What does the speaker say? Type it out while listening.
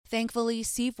Thankfully,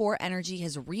 C4 Energy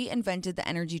has reinvented the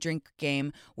energy drink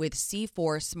game with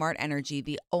C4 Smart Energy,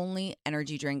 the only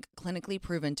energy drink clinically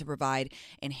proven to provide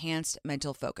enhanced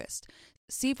mental focus.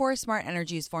 C4 Smart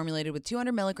Energy is formulated with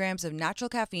 200 milligrams of natural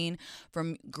caffeine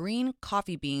from green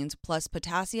coffee beans, plus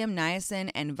potassium, niacin,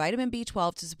 and vitamin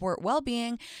B12 to support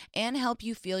well-being and help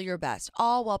you feel your best,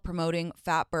 all while promoting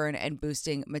fat burn and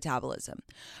boosting metabolism.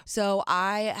 So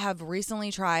I have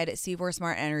recently tried C4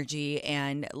 Smart Energy,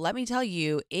 and let me tell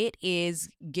you, it is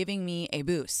giving me a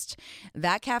boost.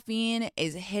 That caffeine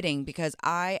is hitting because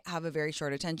I have a very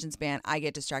short attention span. I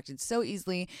get distracted so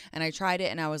easily, and I tried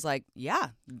it and I was like,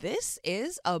 yeah, this is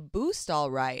a boost,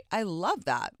 all right. I love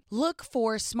that. Look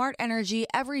for Smart Energy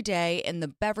every day in the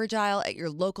beverage aisle at your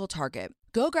local Target.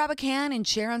 Go grab a can and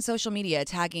share on social media,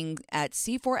 tagging at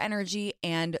C4 Energy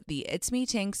and the It's Me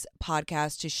Tinx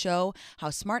podcast to show how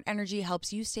Smart Energy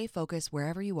helps you stay focused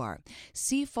wherever you are.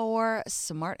 C4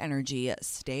 Smart Energy,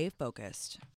 stay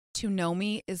focused. To know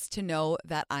me is to know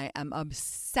that I am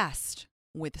obsessed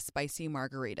with spicy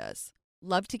margaritas.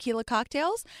 Love tequila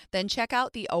cocktails? Then check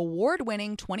out the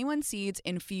award-winning 21 Seeds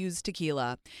Infused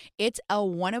Tequila. It's a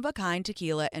one-of-a-kind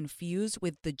tequila infused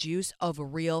with the juice of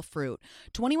real fruit.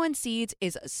 21 Seeds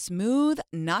is smooth,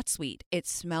 not sweet. It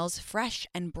smells fresh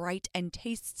and bright and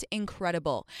tastes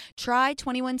incredible. Try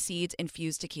 21 Seeds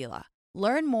Infused Tequila.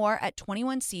 Learn more at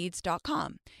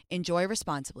 21seeds.com. Enjoy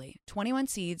responsibly. 21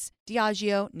 Seeds,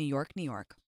 Diageo, New York, New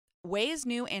York. Ouai's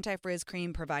new anti-frizz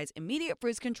cream provides immediate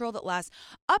frizz control that lasts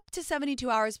up to 72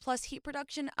 hours plus heat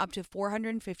production up to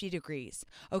 450 degrees.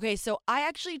 Okay, so I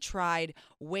actually tried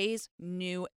Ouai's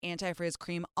new anti-frizz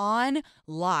cream on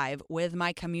live with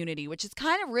my community, which is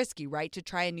kind of risky, right? To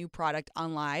try a new product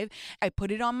on live. I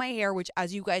put it on my hair, which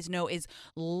as you guys know is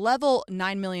level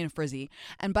 9 million frizzy.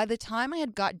 And by the time I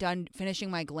had got done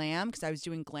finishing my glam, because I was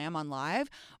doing glam on live,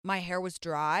 my hair was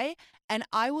dry and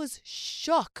I was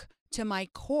shook to my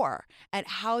core at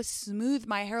how smooth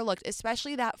my hair looked,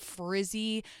 especially that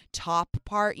frizzy top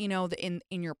part, you know, in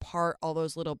your part, all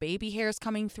those little baby hairs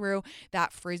coming through,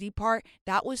 that frizzy part,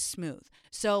 that was smooth.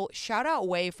 So shout out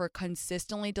Ouai for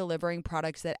consistently delivering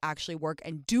products that actually work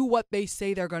and do what they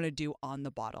say they're going to do on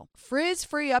the bottle. Frizz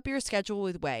free up your schedule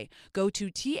with Ouai. Go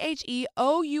to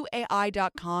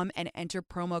THEOUAI.com and enter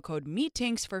promo code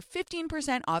MEETINX for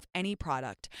 15% off any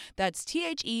product. That's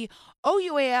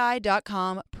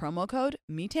THEOUAI.com, promo code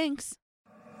MEETINX.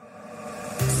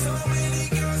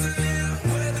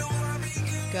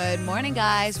 Good morning,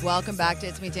 guys. Welcome back to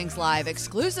It's Me Tinx Live,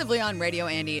 exclusively on Radio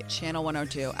Andy, Channel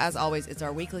 102. As always, it's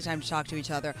our weekly time to talk to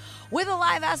each other with a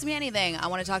live Ask Me Anything. I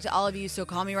want to talk to all of you, so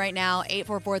call me right now,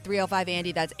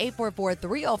 844-305-ANDY. That's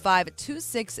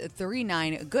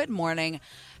 844-305-2639. Good morning.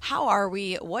 How are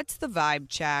we? What's the vibe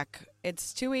check?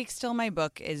 It's 2 weeks till my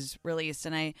book is released,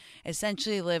 and I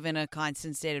essentially live in a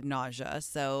constant state of nausea,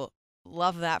 so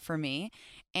love that for me.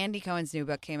 Andy Cohen's new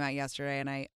book came out yesterday, and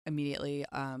I immediately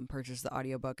purchased the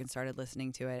audiobook and started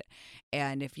listening to it.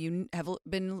 And if you have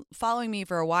been following me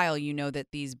for a while, you know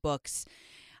that these books,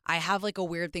 I have like a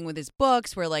weird thing with his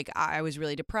books where like I was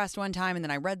really depressed one time, and then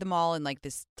I read them all in like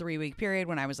this 3-week period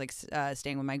when I was like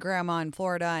staying with my grandma in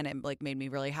Florida, and it like made me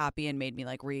really happy and made me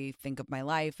like rethink of my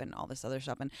life and all this other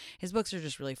stuff. And his books are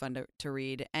just really fun to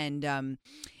read. And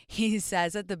he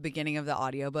says at the beginning of the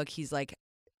audiobook, he's like,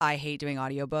 I hate doing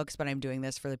audiobooks, but I'm doing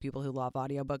this for the people who love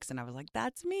audiobooks. And I was like,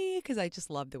 that's me, because I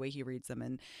just love the way he reads them,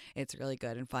 and it's really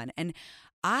good and fun. And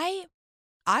I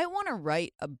want to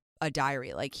write a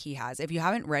diary like he has. If you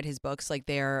haven't read his books, like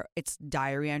it's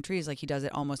diary entries, like he does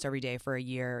it almost every day for a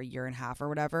year and a half or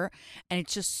whatever. And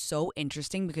it's just so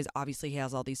interesting because obviously he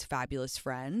has all these fabulous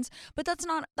friends, but that's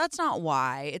not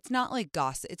why. It's not like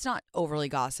gossip. It's not overly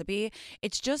gossipy.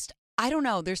 It's just, I don't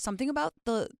know. There's something about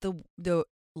the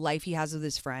life he has with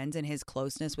his friends and his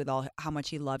closeness with how much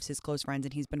he loves his close friends,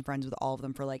 and he's been friends with all of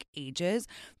them for like ages,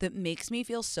 that makes me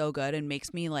feel so good and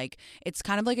makes me like, it's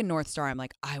kind of like a North Star. I'm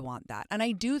like, I want that. And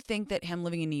I do think that him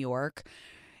living in New York,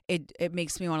 it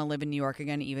makes me want to live in New York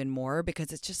again even more,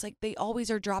 because it's just like they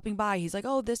always are dropping by. He's like,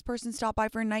 oh, this person stopped by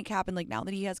for a nightcap, and like now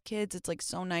that he has kids, it's like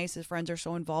so nice. His friends are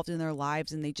so involved in their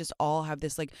lives, and they just all have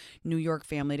this like New York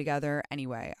family together.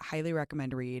 Anyway, highly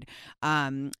recommend read.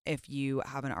 If you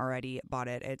haven't already bought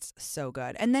it, it's so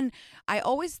good. And then I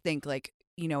always think like,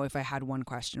 you know, if I had one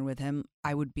question with him,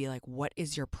 I would be like, what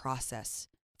is your process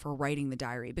for writing the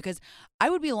diary? Because I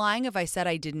would be lying if I said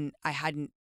I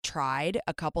hadn't tried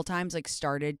a couple times, like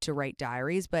started to write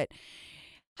diaries. But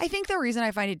I think the reason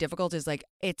I find it difficult is like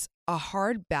it's a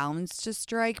hard balance to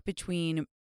strike between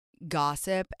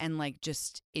gossip and like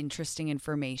just interesting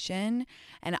information.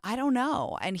 And I don't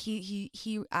know. And he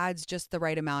adds just the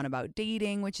right amount about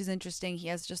dating, which is interesting. He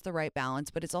has just the right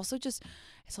balance, but it's also just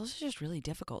really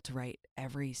difficult to write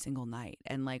every single night.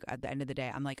 And like at the end of the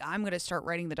day, I'm like, I'm gonna start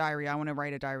writing the diary. I want to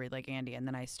write a diary like Andy. And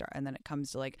then it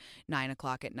comes to like 9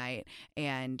 o'clock at night,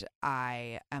 and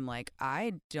I am like,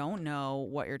 I don't know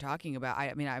what you're talking about.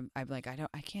 I'm like,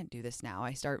 I can't do this now.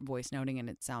 I start voice noting and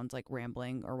it sounds like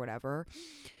rambling or whatever.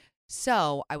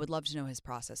 So I would love to know his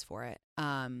process for it.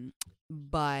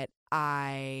 But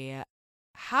I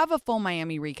have a full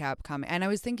Miami recap coming, and I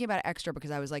was thinking about it extra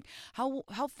because I was like, how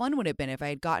fun would it have been if I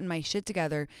had gotten my shit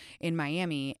together in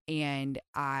Miami and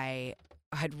I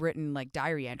had written like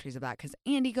diary entries of that, because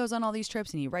Andy goes on all these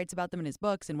trips and he writes about them in his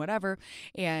books and whatever,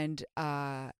 and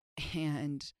I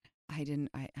didn't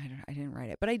write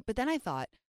it, but then I thought,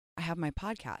 I have my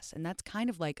podcast, and that's kind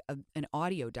of like an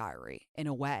audio diary in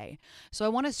a way. So I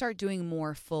want to start doing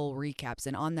more full recaps.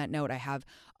 And on that note, I have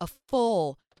a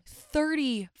full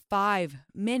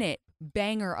 35-minute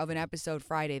banger of an episode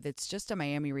Friday that's just a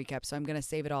Miami recap. So I'm going to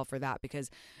save it all for that, because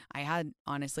I had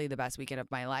honestly the best weekend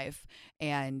of my life,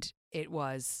 and it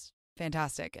was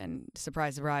fantastic. And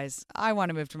surprise, surprise, I want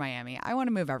to move to Miami. I want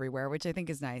to move everywhere, which I think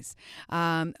is nice.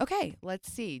 Okay, let's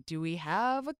see. Do we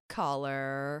have a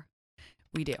caller?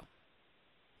 We do.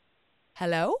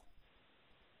 Hello?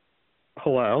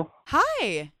 Hello.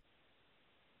 Hi.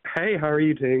 Hey, how are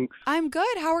you, Tinx? I'm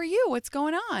good. How are you? What's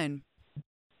going on?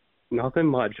 Nothing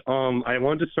much. I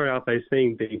wanted to start out by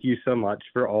saying thank you so much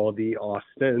for all the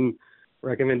Austin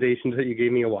recommendations that you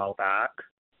gave me a while back.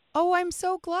 Oh, I'm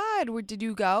so glad. Where did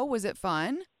you go? Was it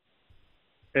fun?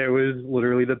 It was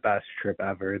literally the best trip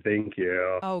ever. Thank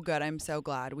you. Oh, good. I'm so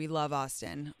glad. We love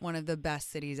Austin. One of the best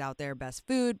cities out there. Best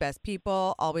food, best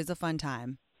people. Always a fun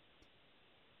time.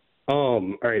 All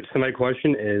right. So my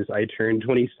question is, I turned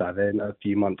 27 a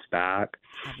few months back.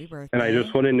 Happy birthday. And I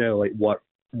just want to know, like, what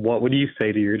would you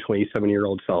say to your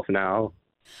 27-year-old self now?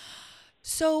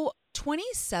 So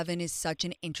 27 is such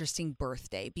an interesting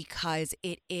birthday because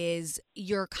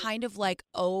you're kind of like,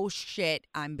 oh shit,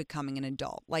 I'm becoming an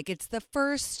adult. Like, it's the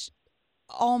first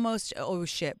almost oh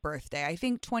shit birthday. I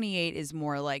think 28 is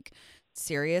more like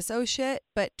serious oh shit,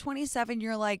 but 27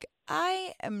 you're like,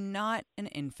 I am not an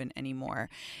infant anymore.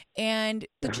 And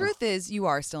the truth is, you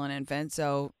are still an infant,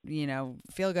 so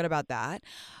feel good about that.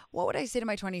 What would I say to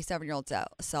my 27-year-old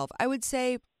self? I would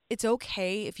say, it's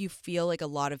okay if you feel like a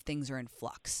lot of things are in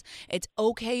flux. It's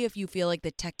okay if you feel like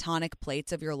the tectonic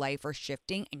plates of your life are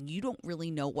shifting and you don't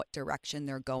really know what direction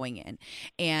they're going in.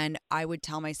 And I would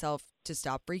tell myself to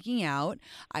stop freaking out.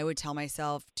 I would tell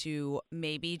myself to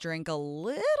maybe drink a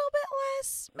little bit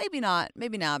less. Maybe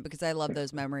not because I love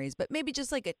those memories, but maybe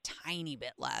just like a tiny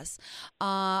bit less.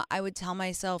 I would tell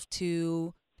myself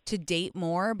to date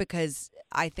more, because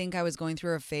I think I was going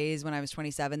through a phase when I was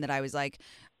 27 that I was like,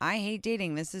 I hate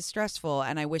dating. This is stressful.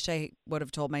 And I wish I would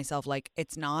have told myself, like,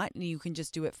 it's not. You can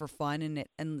just do it for fun, and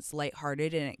it's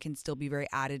lighthearted, and it can still be very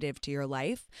additive to your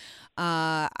life.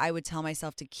 I would tell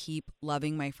myself to keep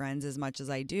loving my friends as much as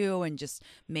I do, and just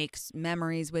make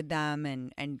memories with them,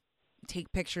 and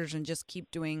take pictures, and just keep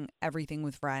doing everything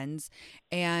with friends.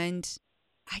 And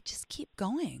I just keep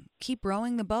going, keep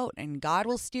rowing the boat, and God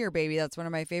will steer, baby. That's one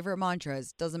of my favorite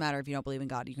mantras. Doesn't matter if you don't believe in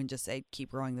God. You can just say,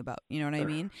 keep rowing the boat. You know what I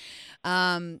mean?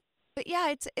 But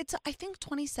yeah, I think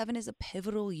 27 is a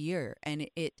pivotal year, and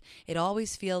it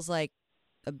always feels like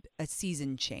a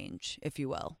season change, if you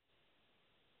will.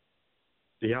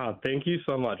 Yeah, thank you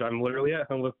so much. I'm literally at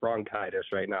home with bronchitis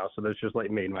right now, so that's just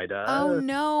like made my day. Oh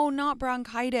no, not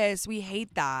bronchitis. We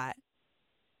hate that.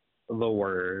 The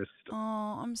worst. Oh,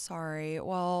 I'm sorry.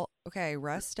 Well, okay,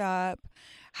 rest up.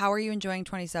 How are you enjoying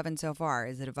 27 so far?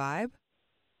 Is it a vibe?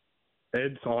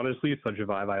 It's honestly such a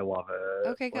vibe. I love it.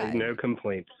 Okay, good. Like, no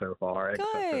complaints so far,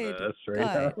 except for this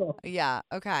right now. Yeah,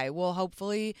 okay. Well,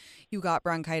 hopefully you got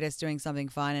bronchitis doing something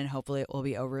fun, and hopefully it will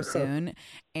be over soon.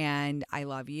 And I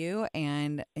love you,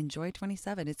 and enjoy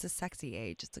 27. It's a sexy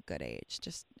age. It's a good age.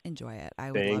 Just enjoy it.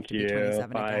 I would love to be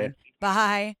 27 again.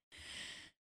 Bye.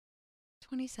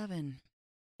 27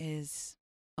 is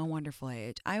a wonderful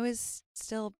age. I was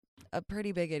still a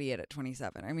pretty big idiot at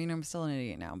 27. I mean, I'm still an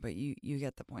idiot now, but you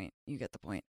get the point. You get the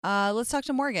point. Let's talk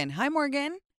to Morgan. Hi,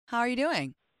 Morgan. How are you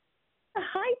doing?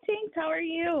 Hi, Tinx. How are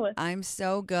you? I'm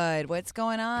so good. What's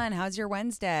going on? How's your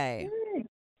Wednesday? Good.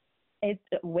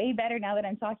 It's way better now that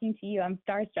I'm talking to you. I'm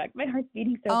starstruck. My heart's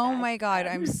beating so fast. Oh, my God.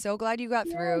 I'm so glad you got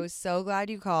through. So glad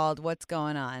you called. What's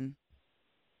going on?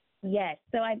 Yes.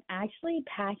 So I'm actually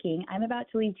packing. I'm about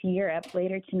to leave to Europe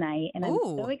later tonight, and I'm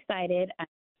so excited. I'm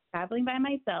traveling by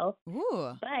myself.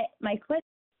 Ooh. But my question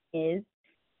is,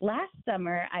 last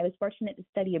summer, I was fortunate to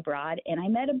study abroad, and I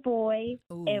met a boy,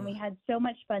 and Ooh. we had so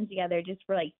much fun together just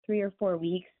for like 3 or 4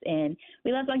 weeks, and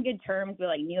we left on good terms. We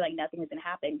like knew like nothing was gonna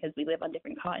happen because we live on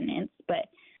different continents. But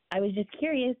I was just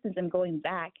curious, since I'm going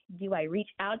back, do I reach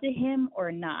out to him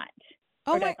or not,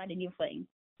 Oh or do I my. find a new fling?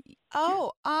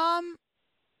 Oh,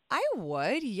 I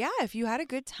would. Yeah, if you had a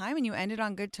good time and you ended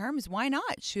on good terms, why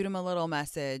not shoot him a little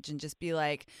message and just be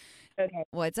like, Okay.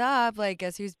 "What's up? Like,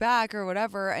 guess who's back?" or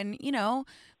whatever. And,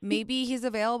 maybe he's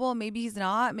available, maybe he's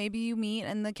not. Maybe you meet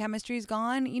and the chemistry's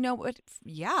gone. You know what?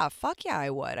 Yeah, fuck yeah, I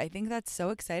would. I think that's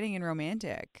so exciting and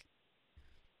romantic.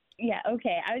 Yeah,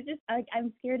 okay. I was just like,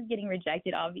 I'm scared of getting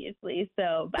rejected, obviously.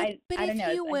 So, but But I, but I don't if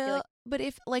know. you I feel will, like, but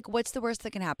if like, what's the worst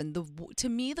that can happen? To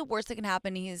me, the worst that can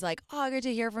happen, he's like, "Oh, good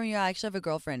to hear from you. I actually have a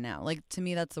girlfriend now." Like to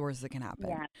me, that's the worst that can happen.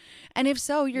 yeah, And if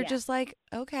so, you're yeah. just like,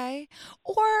 okay,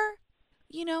 or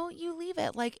you leave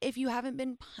it. Like if you haven't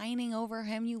been pining over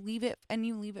him, you leave it and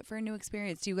you leave it for a new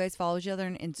experience. Do you guys follow each other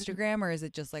on Instagram, or is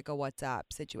it just like a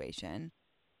WhatsApp situation?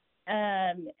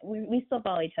 We still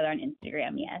follow each other on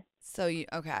Instagram, yes, So you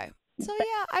okay? So but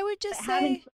yeah, I would I just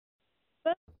haven't say.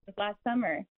 spoken since last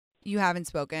summer. You haven't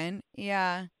spoken?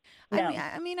 Yeah.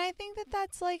 I mean No. I think that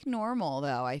that's like normal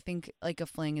though. I think like a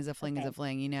fling is a fling is a Okay.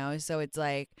 fling. So it's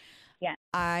like Yeah.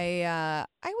 I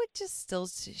would just still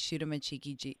shoot him a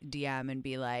cheeky DM and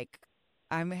be like,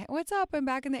 what's up? I'm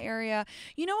back in the area.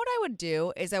 You know what I would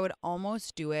do is I would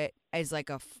almost do it as like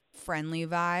a friendly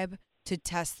vibe to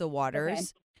test the Okay.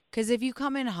 waters. Because if you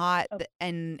come in hot Okay.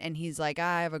 and he's like,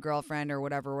 I have a girlfriend or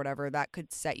whatever, that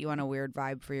could set you on a weird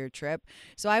vibe for your trip.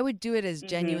 So I would do it as Mhm.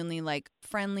 genuinely like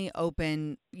friendly,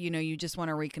 open. You just want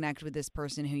to reconnect with this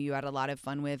person who you had a lot of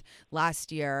fun with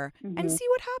last year and Mhm. see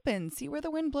what happens. See where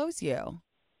the wind blows you.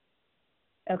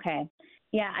 Okay.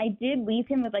 Yeah, I did leave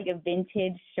him with like a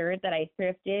vintage shirt that I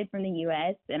thrifted from the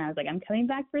U.S. and I was like, I'm coming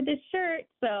back for this shirt.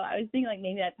 So I was thinking like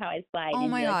maybe that's how I slide Oh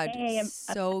and my be like, God, hey,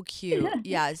 so cute.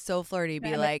 Yeah, so flirty.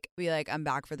 Be I'm a, like, I'm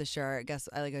back for the shirt. Guess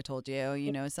I told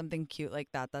you, something cute like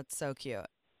that. That's so cute.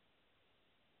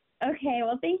 okay.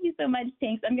 Well, thank you so much,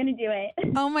 Tinx. I'm gonna do it.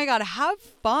 Oh my God, have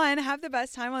fun. Have the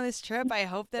best time on this trip. I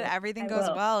hope that everything I goes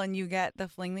will. well and you get the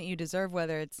fling that you deserve,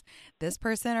 whether it's this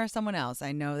person or someone else.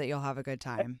 I know that you'll have a good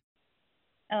time.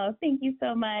 Oh, thank you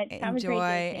so much. Have a great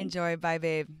day, Enjoy, Tinx. enjoy. Bye,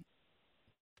 babe.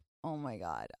 Oh my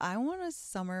God. I want a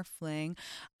summer fling.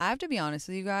 I have to be honest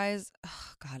with you guys.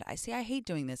 Oh God, I hate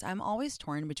doing this. I'm always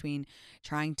torn between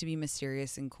trying to be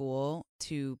mysterious and cool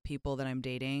to people that I'm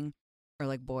dating or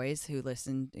like boys who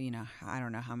listen. I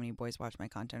don't know how many boys watch my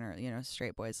content or,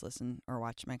 straight boys listen or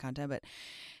watch my content, but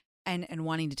and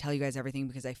wanting to tell you guys everything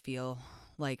because I feel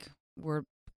like we're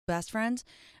best friends.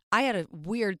 I had a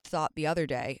weird thought the other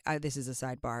day. This is a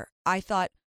sidebar. I thought,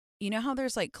 how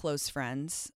there's like close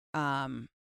friends.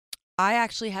 I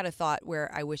actually had a thought where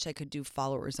I wish I could do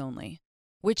followers only,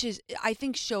 which is I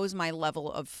think shows my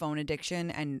level of phone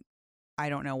addiction and I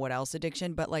don't know what else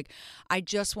addiction, but like I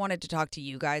just wanted to talk to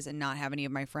you guys and not have any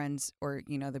of my friends or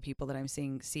the people that I'm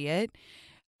seeing see it.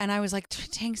 And I was like,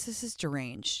 Tanks, this is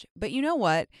deranged. But you know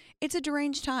what? It's a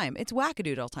deranged time. It's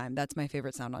wackadoodle time. That's my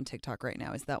favorite sound on TikTok right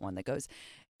now is that one that goes,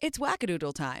 it's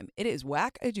wackadoodle time. It is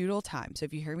wackadoodle time. So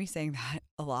if you hear me saying that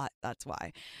a lot, that's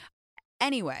why.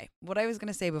 Anyway, what I was going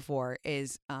to say before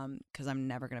is because I'm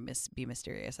never going to be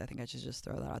mysterious. I think I should just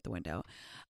throw that out the window.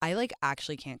 I like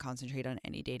actually can't concentrate on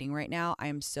any dating right now. I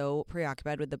am so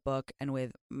preoccupied with the book and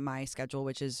with my schedule,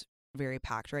 which is very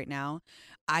packed right now.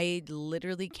 I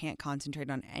literally can't concentrate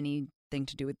on anything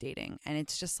to do with dating. And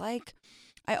it's just like,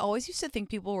 I always used to think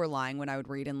people were lying when I would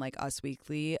read in like Us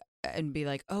Weekly and be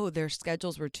like, oh, their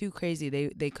schedules were too crazy.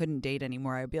 They couldn't date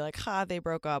anymore. I'd be like, they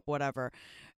broke up, whatever.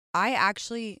 I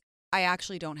actually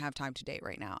don't have time to date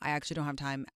right now. I actually don't have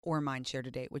time or mind share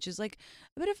to date, which is like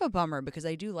a bit of a bummer because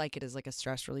I do like it as like a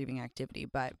stress relieving activity.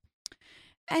 But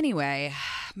anyway,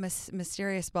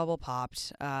 mysterious bubble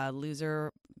popped,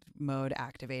 loser mode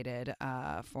activated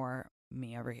for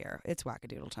me over here. It's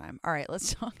wackadoodle time. All right,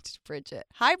 let's talk to Bridget.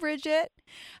 Hi, Bridget.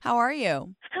 How are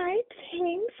you? Hi,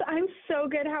 Tinx. I'm so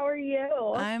good. How are you?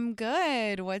 I'm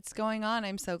good. What's going on?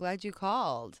 I'm so glad you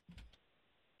called.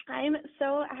 I'm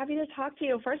so happy to talk to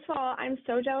you. First of all, I'm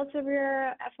so jealous of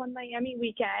your F1 Miami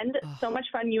weekend. So Ugh. much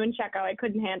fun. You and Checo. I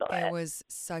couldn't handle It it. was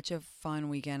such a fun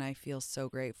weekend. I feel so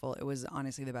grateful. It was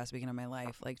honestly the best weekend of my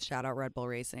life. Like shout out Red Bull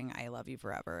Racing. I love you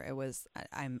forever. It was.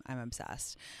 I'm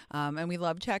obsessed. And we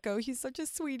love Checo. He's such a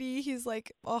sweetie. He's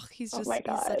like, he's Oh just my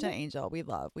he's such God. an angel. We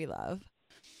love. We love.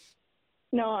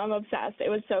 No, I'm obsessed. It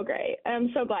was so great.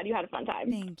 I'm so glad you had a fun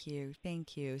time. Thank you.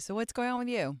 Thank you. So what's going on with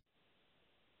you?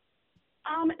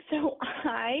 So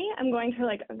I am going through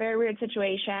like a very weird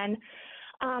situation.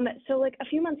 So like a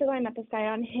few months ago, I met this guy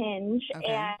on Hinge,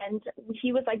 Okay. and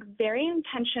he was like very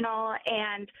intentional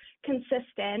and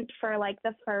consistent for like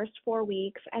the first 4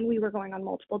 weeks, and we were going on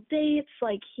multiple dates.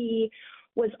 Like he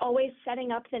was always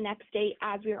setting up the next date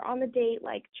as we were on the date,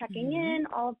 like checking Mm-hmm. in,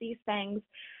 all of these things.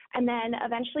 And then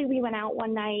eventually we went out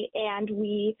one night, and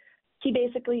he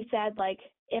basically said like,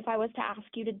 if I was to ask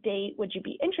you to date, would you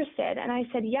be interested? And I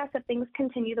said, yes, if things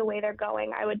continue the way they're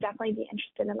going, I would definitely be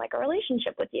interested in like a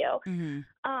relationship with you.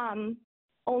 Mm-hmm.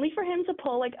 Only for him to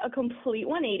pull like a complete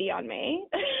 180 on me,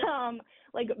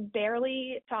 like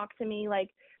barely talk to me, like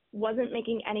wasn't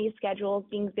making any schedules,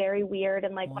 being very weird.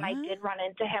 And like when I What? did run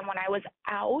into him when I was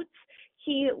out,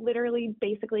 he literally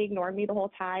basically ignored me the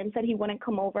whole time, said he wouldn't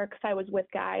come over because I was with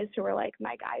guys who were like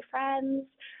my guy friends.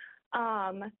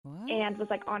 And was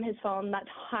like What? on his phone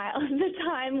the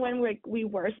time when we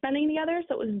were spending together.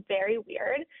 So it was very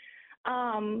weird.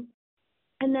 And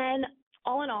then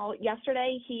all in all,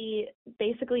 yesterday he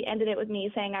basically ended it with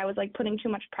me saying I was like putting too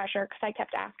much pressure because I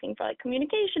kept asking for like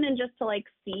communication and just to like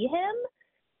see him.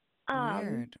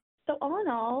 Weird. So all in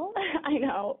all, I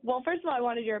know. Well, first of all, I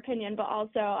wanted your opinion, but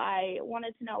also I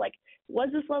wanted to know like, was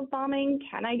this love bombing?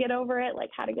 Can I get over it? Like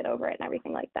how to get over it and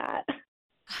everything like that.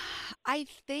 I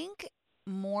think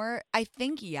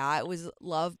yeah, it was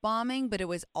love bombing, but it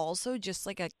was also just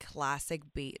like a classic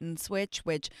bait and switch,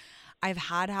 which I've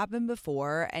had happen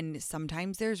before. And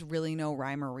sometimes there's really no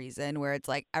rhyme or reason where it's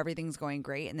like everything's going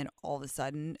great. And then all of a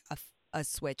sudden a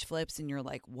switch flips and you're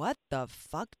like, what the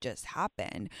fuck just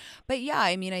happened? But yeah,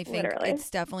 I mean, I think Literally. it's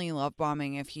definitely love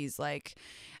bombing if he's like,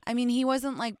 I mean, he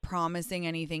wasn't like promising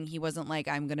anything. He wasn't like,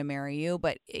 I'm going to marry you.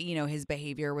 But, his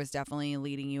behavior was definitely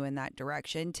leading you in that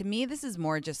direction. To me, this is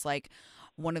more just like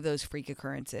one of those freak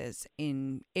occurrences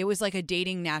it was like a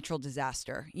dating natural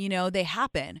disaster. They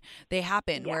happen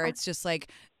where Yeah. it's just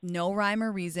like no rhyme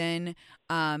or reason.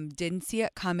 Didn't see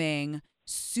it coming,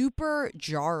 super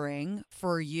jarring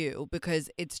for you because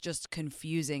it's just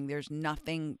confusing. There's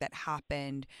nothing that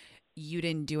happened. You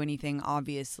didn't do anything,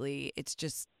 obviously. It's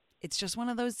just one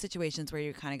of those situations where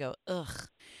you kind of go, ugh.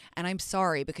 And I'm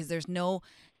sorry because there's no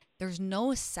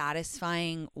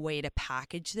satisfying way to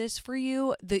package this for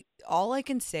you. All I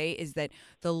can say is that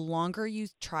the longer you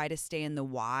try to stay in the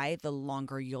why, the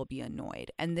longer you'll be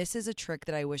annoyed. And this is a trick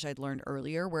that I wish I'd learned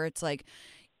earlier where it's like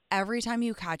every time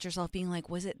you catch yourself being like,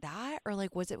 was it that? Or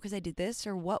like, was it because I did this?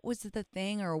 Or what was the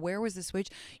thing? Or where was the switch?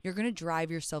 You're going to drive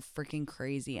yourself freaking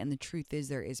crazy. And the truth is,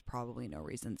 there is probably no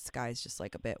reason. The sky's just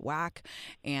like a bit whack.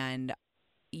 And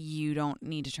you don't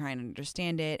need to try and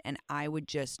understand it. And I would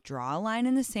just draw a line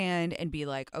in the sand and be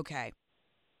like, okay,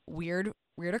 weird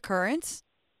occurrence,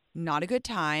 not a good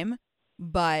time,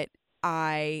 but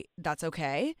that's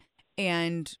okay.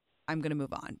 And I'm going to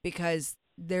move on because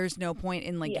there's no point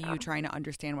in like Yeah. you trying to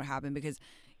understand what happened because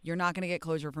you're not going to get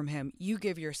closure from him. You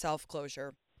give yourself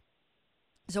closure.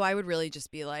 So I would really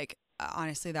just be like,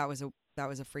 honestly, that was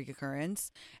a freak occurrence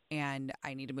and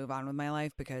I need to move on with my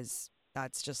life because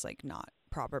that's just like not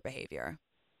proper behavior.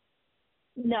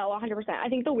 No, 100%. I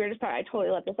think the weirdest part, I totally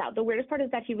left this out. The weirdest part is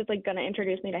that he was like going to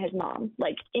introduce me to his mom.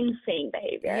 Like insane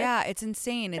behavior. Yeah, it's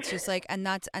insane. It's just like and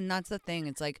that's the thing.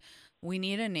 It's like we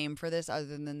need a name for this other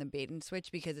than the bait and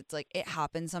switch because it's like it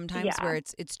happens sometimes Yeah. where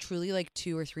it's truly like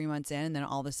 2 or 3 months in and then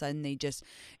all of a sudden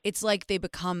it's like they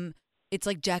become it's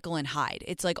like Jekyll and Hyde.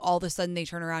 It's like all of a sudden they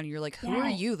turn around and you're like, who are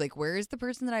Yes. you? Like, where is the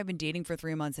person that I've been dating for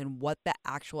 3 months and what the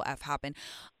actual F happened?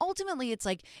 Ultimately, it's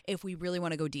like, if we really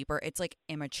want to go deeper, it's like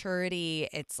immaturity.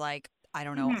 It's like, I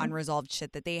don't know, Mhm. unresolved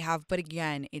shit that they have. But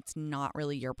again, it's not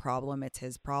really your problem. It's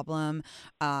his problem.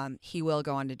 He will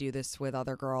go on to do this with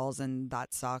other girls and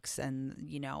that sucks. And,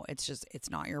 it's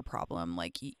not your problem,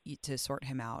 like to sort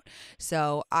him out.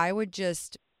 So I would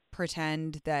just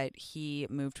pretend that he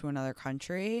moved to another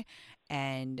country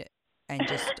and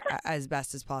just as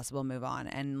best as possible move on.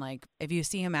 And like if you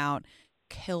see him out,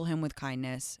 kill him with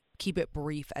kindness. Keep it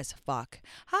brief as fuck.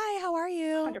 Hi, how are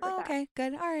you? Oh, 100%. okay,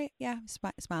 good. All right, yeah.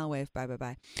 Smile, wave, bye, bye,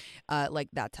 bye. Like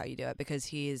that's how you do it because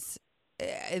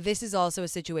this is also a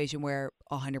situation where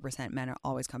 100% men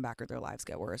always come back or their lives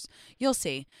get worse. You'll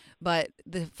see, but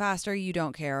the faster you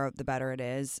don't care, the better it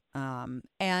is.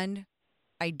 And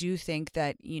I do think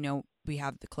that,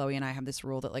 Chloe and I have this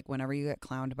rule that like whenever you get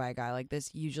clowned by a guy like this,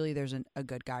 usually there's a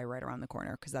good guy right around the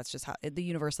corner because that's just how the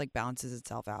universe like balances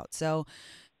itself out. So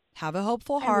have a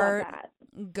hopeful I love heart.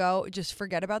 that. Go, just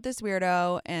forget about this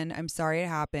weirdo, and I'm sorry it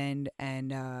happened,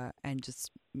 and just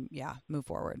move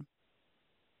forward.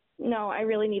 No, I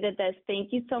really needed this.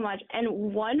 Thank you so much.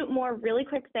 And one more really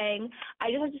quick thing.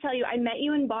 I just have to tell you, I met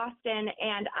you in Boston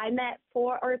and I met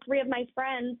 4 or 3 of my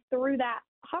friends through that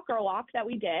hot girl walk that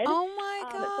we did. Oh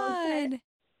my So instead, god!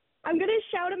 I'm going to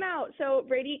shout them out. So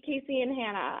Brady, Casey, and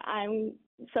Hannah, I'm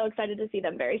so excited to see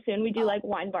them very soon. We do like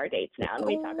wine bar dates now, and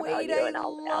we talk about you and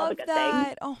all the good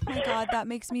things. Oh my God, that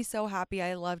makes me so happy.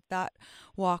 I loved that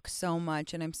walk so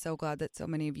much, and I'm so glad that so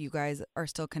many of you guys are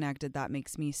still connected. That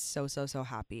makes me so, so, so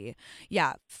happy.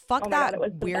 Yeah, fuck that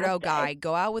weirdo guy.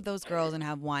 Go out with those girls and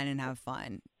have wine and have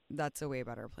fun. That's a way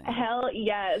better plan. Hell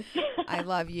yes. I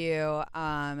love you.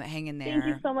 Hang in there. Thank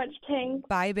you so much, Tinx.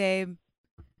 Bye, babe.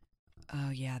 Oh,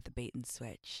 yeah, the bait and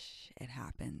switch. It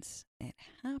happens. It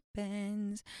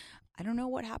happens. I don't know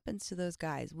what happens to those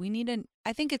guys.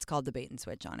 I think it's called the bait and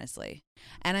switch, honestly.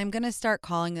 And I'm going to start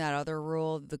calling that other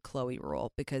rule the Chloe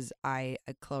rule, because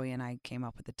Chloe and I came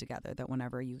up with it together, that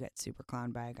whenever you get super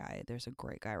clowned by a guy, there's a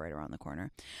great guy right around the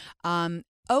corner.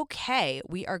 Okay,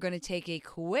 we are going to take a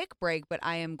quick break, but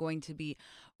I am going to be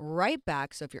right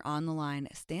back. So if you're on the line,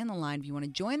 stay on the line. If you want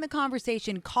to join the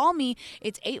conversation, call me.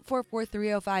 It's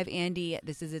 844-305-ANDY.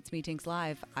 This is It's Me Tinx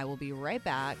Live. I will be right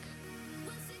back.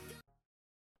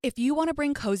 If you want to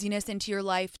bring coziness into your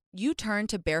life, you turn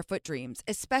to Barefoot Dreams,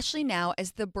 especially now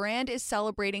as the brand is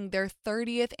celebrating their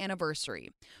 30th anniversary.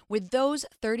 With those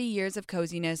 30 years of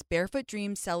coziness, Barefoot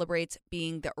Dreams celebrates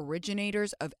being the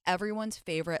originators of everyone's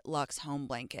favorite luxe home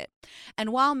blanket.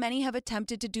 And while many have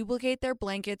attempted to duplicate their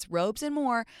blankets, robes, and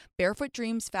more, Barefoot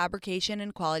Dreams fabrication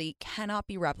and quality cannot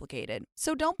be replicated.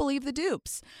 So don't believe the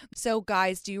dupes. So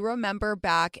guys, do you remember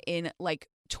back in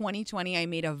 2020, I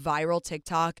made a viral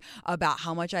TikTok about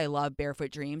how much I love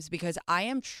Barefoot Dreams, because I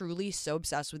am truly so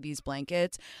obsessed with these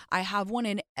blankets. I have one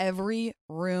in every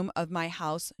room of my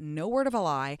house, no word of a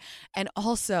lie, and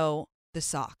also the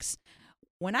socks.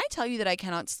 When I tell you that I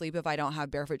cannot sleep if I don't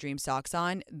have Barefoot Dreams socks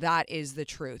on, that is the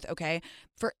truth, okay?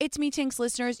 For It's Me Tinx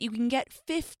listeners, you can get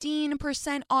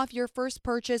 15% off your first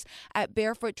purchase at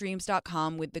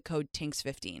barefootdreams.com with the code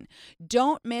TINX15.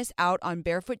 Don't miss out on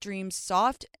Barefoot Dreams'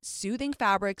 soft, soothing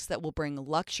fabrics that will bring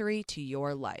luxury to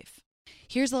your life.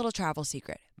 Here's a little travel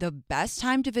secret. The best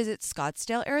time to visit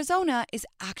Scottsdale, Arizona is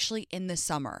actually in the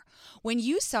summer. When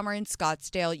you summer in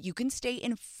Scottsdale, you can stay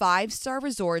in 5-star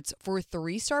resorts for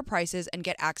 3-star prices and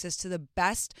get access to the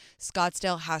best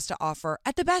Scottsdale has to offer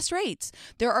at the best rates.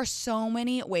 There are so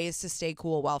many ways to stay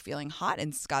cool while feeling hot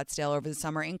in Scottsdale over the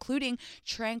summer, including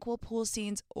tranquil pool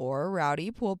scenes or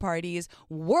rowdy pool parties,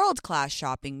 world-class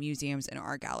shopping, museums, and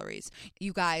art galleries.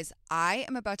 You guys, I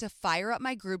am about to fire up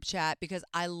my group chat because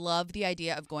I love the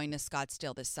idea of going to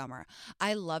Scottsdale this summer.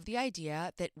 I love the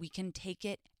idea that we can take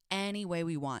it any way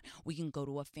we want. We can go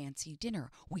to a fancy dinner.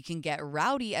 We can get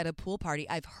rowdy at a pool party.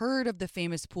 I've heard of the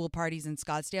famous pool parties in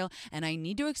Scottsdale, and I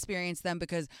need to experience them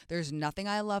because there's nothing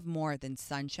I love more than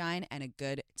sunshine and a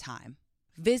good time.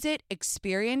 Visit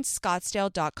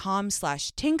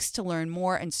experiencescottsdale.com/Tinx to learn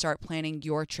more and start planning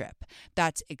your trip.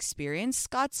 That's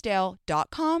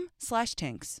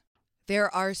experiencescottsdale.com/Tinx.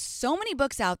 There are so many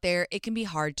books out there, it can be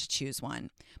hard to choose one.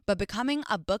 But becoming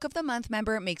a Book of the Month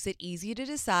member makes it easy to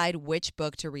decide which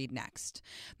book to read next.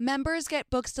 Members get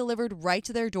books delivered right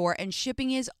to their door, and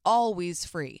shipping is always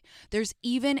free. There's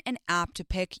even an app to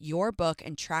pick your book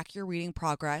and track your reading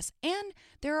progress, and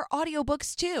there are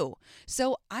audiobooks too.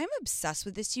 So I'm obsessed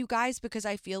with this, you guys, because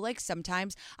I feel like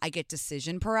sometimes I get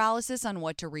decision paralysis on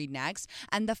what to read next.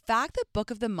 And the fact that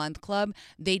Book of the Month Club,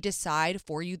 they decide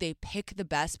for you, they pick the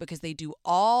best because they do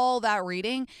all that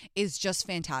reading, is just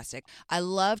fantastic. I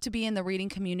love to be in the reading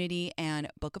community, and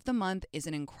Book of the Month is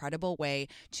an incredible way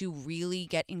to really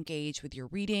get engaged with your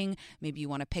reading. Maybe you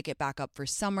want to pick it back up for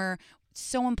summer. It's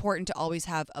so important to always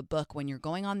have a book when you're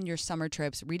going on your summer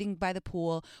trips, reading by the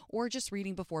pool, or just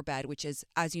reading before bed, which is,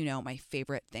 as you know, my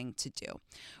favorite thing to do.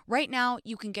 Right now,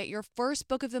 you can get your first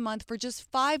book of the month for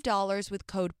just $5 with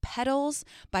code PEDALS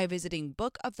by visiting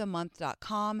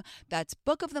bookofthemonth.com. That's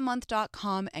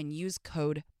bookofthemonth.com and use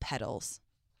code PEDALS.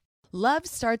 Love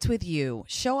starts with you.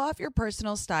 Show off your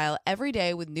personal style every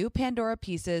day with new Pandora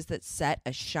pieces that set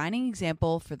a shining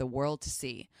example for the world to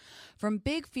see. From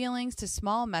big feelings to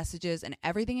small messages and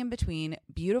everything in between,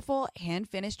 beautiful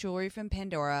hand-finished jewelry from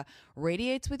Pandora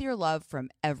radiates with your love from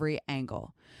every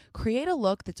angle. Create a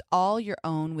look that's all your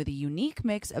own with a unique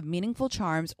mix of meaningful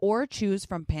charms, or choose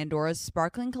from Pandora's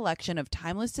sparkling collection of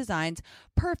timeless designs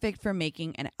perfect for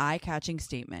making an eye-catching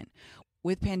statement.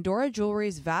 With Pandora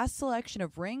Jewelry's vast selection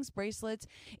of rings, bracelets,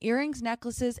 earrings,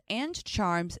 necklaces, and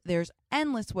charms, there's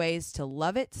endless ways to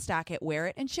love it, stack it, wear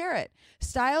it, and share it.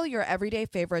 Style your everyday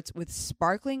favorites with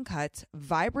sparkling cuts,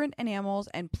 vibrant enamels,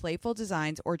 and playful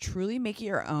designs, or truly make it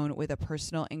your own with a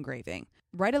personal engraving.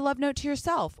 Write a love note to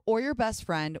yourself or your best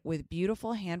friend with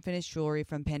beautiful hand-finished jewelry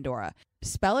from Pandora.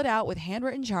 Spell it out with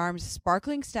handwritten charms,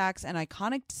 sparkling stacks, and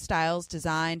iconic styles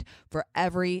designed for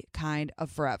every kind of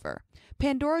forever.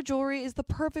 Pandora jewelry is the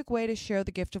perfect way to share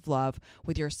the gift of love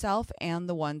with yourself and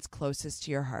the ones closest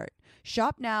to your heart.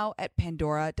 Shop now at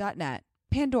pandora.net.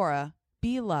 Pandora,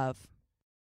 be love.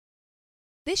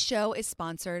 This show is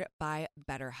sponsored by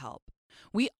BetterHelp.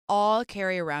 We all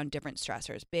carry around different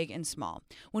stressors, big and small.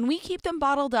 When we keep them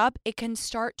bottled up, it can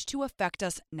start to affect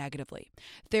us negatively.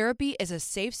 Therapy is a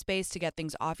safe space to get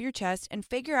things off your chest and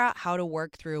figure out how to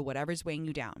work through whatever's weighing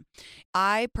you down.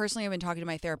 I personally have been talking to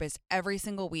my therapist every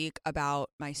single week about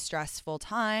my stressful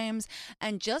times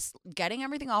and just getting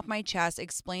everything off my chest,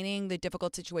 explaining the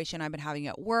difficult situation I've been having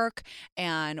at work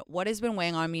and what has been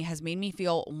weighing on me has made me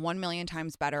feel 1,000,000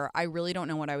 times better. I really don't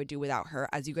know what I would do without her.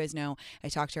 As you guys know, I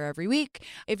talk to her every week.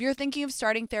 If you're thinking of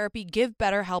starting therapy, give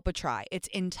BetterHelp a try. It's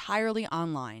entirely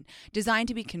online, designed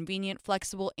to be convenient,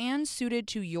 flexible, and suited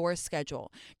to your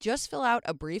schedule. Just fill out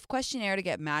a brief questionnaire to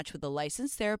get matched with a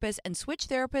licensed therapist and switch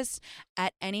therapists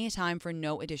at any time for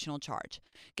no additional charge.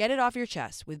 Get it off your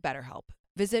chest with BetterHelp.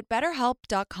 Visit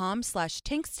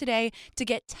betterhelp.com/Tinx today to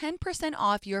get 10%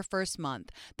 off your first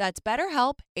month. That's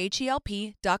BetterHelp,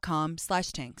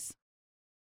 HELP.com/Tinx.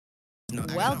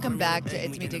 Welcome back to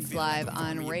It's Me Tinx Live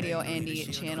on Radio Andy,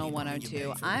 Channel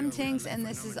 102. I'm Tinx, and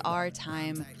this is our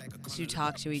time to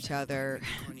talk to each other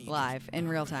live in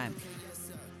real time.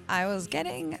 I was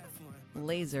getting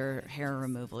laser hair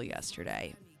removal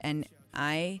yesterday, and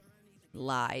I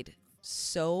lied.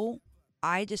 So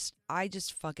I just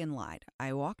fucking lied.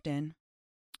 I walked in.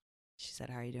 She said,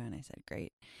 "How are you doing?" I said,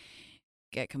 "Great."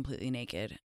 Get completely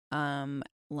naked.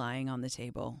 Lying on the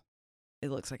table. It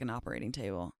looks like an operating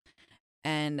table.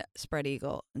 And spread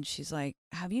eagle. And she's like,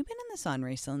 "Have you been in the sun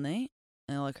recently?"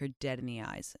 And I look her dead in the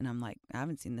eyes. And I'm like, "I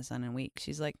haven't seen the sun in weeks."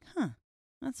 She's like, "Huh,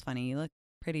 that's funny. You look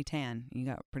pretty tan. You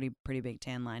got pretty big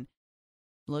tan line."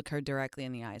 Look her directly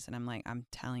in the eyes. And I'm like, "I'm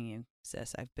telling you,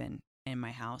 sis, I've been in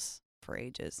my house for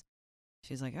ages."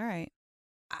 She's like, "All right."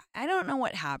 I don't know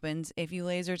what happens if you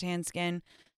laser tan skin.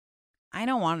 I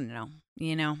don't want to know.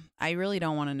 I really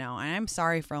don't want to know. And I'm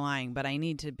sorry for lying, but I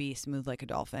need to be smooth like a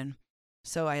dolphin.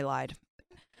 So I lied.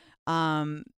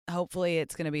 Hopefully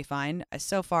it's going to be fine.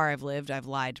 So far I've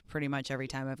lied pretty much every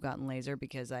time I've gotten laser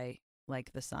because I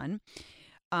like the sun.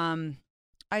 I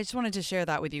just wanted to share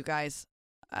that with you guys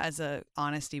as a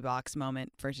honesty box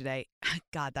moment for today.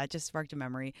 God, that just sparked a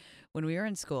memory. When we were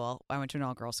in school, I went to an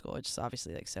all-girls school, which is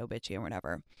obviously like so bitchy and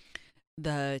whatever.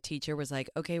 The teacher was like,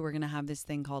 "Okay, we're going to have this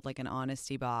thing called like an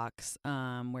honesty box,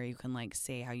 where you can like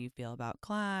say how you feel about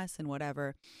class and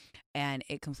whatever." And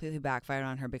it completely backfired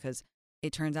on her because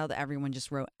it turns out that everyone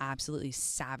just wrote absolutely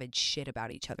savage shit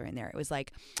about each other in there. It was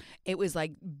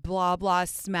like blah, blah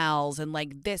smells and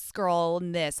like this girl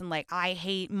and this and like I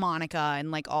hate Monica and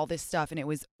like all this stuff. And it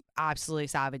was absolutely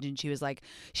savage. And she was like,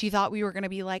 she thought we were going to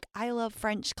be like, "I love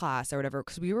French class" or whatever.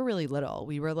 Cause we were really little.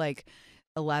 We were like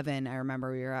 11. I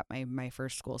remember we were at my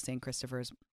first school, St.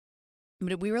 Christopher's.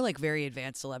 But we were like very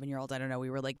advanced 11-year-olds. I don't know. We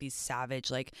were like these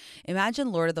savage, like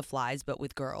imagine Lord of the Flies, but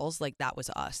with girls. Like that was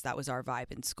us. That was our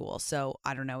vibe in school. So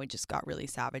I don't know. It just got really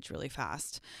savage really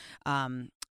fast.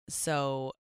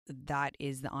 So that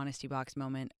is the honesty box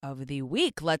moment of the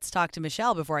week. Let's talk to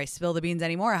Michelle before I spill the beans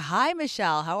anymore. Hi,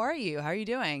 Michelle. How are you? How are you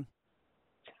doing?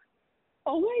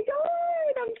 Oh my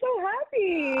God, I'm so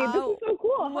happy. This is so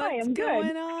cool. Hi, I'm good.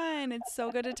 What's going on? It's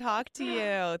so good to talk to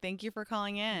you. Thank you for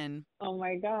calling in. Oh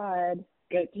my God.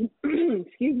 Good.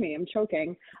 Excuse me, I'm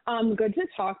choking. Good to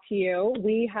talk to you.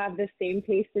 We have the same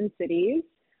taste in cities.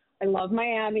 I love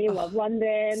Miami, love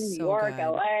London, New York, good.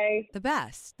 LA. The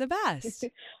best.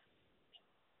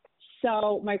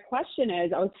 So my question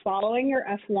is, I was following your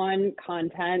F1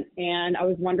 content and I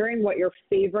was wondering what your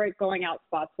favorite going out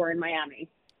spots were in Miami.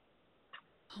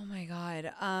 Oh my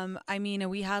God. I mean,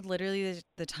 we had literally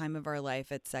the time of our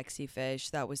life at Sexy Fish.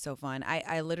 That was so fun.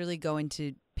 I literally go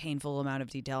into painful amount of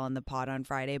detail on the pod on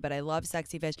Friday, but I love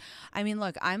Sexy Fish. I mean,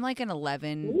 look, I'm like an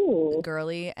 11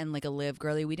 girly and like a live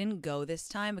girly. We didn't go this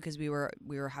time because we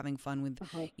were having fun with,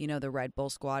 the Red Bull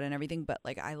squad and everything. But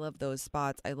like, I love those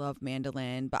spots. I love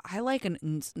Mandolin, but I like an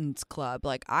club.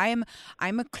 Like I'm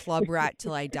a club rat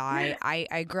till I die.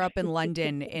 I grew up in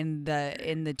London in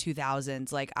the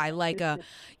 2000s. Like I like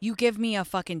you give me a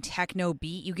fucking techno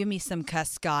beat. You give me some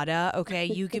Cascada. Okay.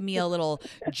 You give me a little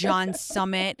John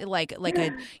Summit, like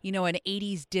a an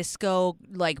 80s disco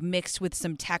like mixed with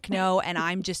some techno, and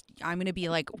I'm going to be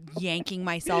like yanking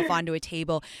myself onto a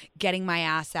table, getting my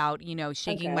ass out,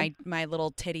 shaking my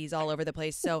little titties all over the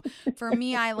place. So for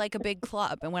me, I like a big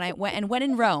club. And when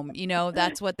in Rome,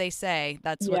 that's what they say.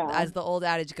 That's what, as the old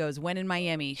adage goes, when in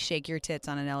Miami, shake your tits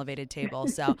on an elevated table.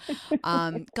 So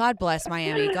God bless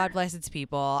Miami. God bless its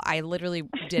people. I literally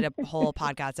did a whole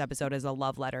podcast episode as a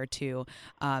love letter to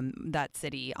that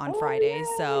city on Fridays.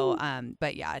 Yay. So,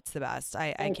 but yeah, it's the best.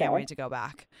 I can't wait to go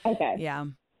back. Okay. Yeah.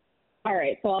 All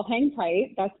right. So I'll hang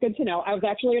tight. That's good to know. I was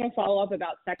actually going to follow up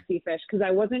about Sexy Fish because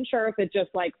I wasn't sure if it just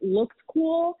like looked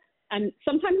cool. And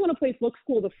sometimes when a place looks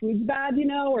cool, the food's bad,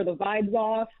 or the vibe's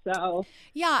off. So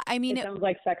yeah, I mean, it sounds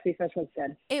like Sexy Fish was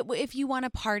good. If you want to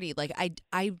party, like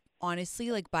I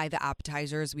honestly, like by the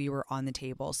appetizers we were on the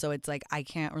table, so it's like I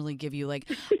can't really give you like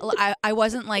I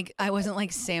wasn't like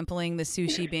sampling the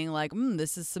sushi being like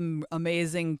this is some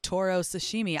amazing toro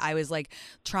sashimi. I was like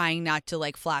trying not to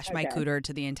like flash my cooter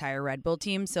to the entire Red Bull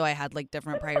team, so I had like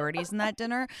different priorities in that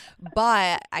dinner,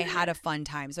 but I had a fun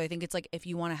time. So I think it's like if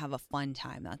you want to have a fun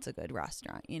time, that's a good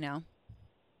restaurant.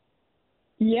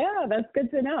 Yeah, that's good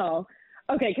to know.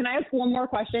 Okay, can I ask one more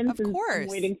question? Of course. I'm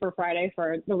waiting for Friday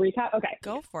for the recap. Okay.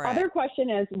 Go for it. Other question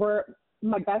is,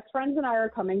 my best friends and I are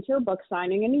coming to your book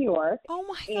signing in New York. Oh,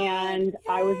 my God. And Yay.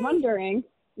 I was wondering,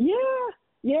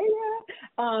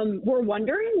 we're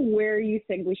wondering where you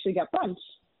think we should get brunch.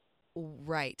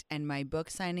 Right. And my book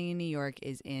signing in New York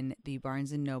is in the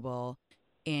Barnes & Noble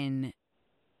in...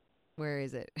 Where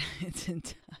is it? It's in.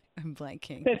 I'm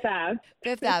blanking. Fifth Ave.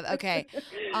 Fifth Ave. Okay.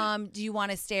 Do you want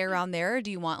to stay around there, or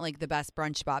do you want like the best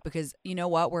brunch spot? Because you know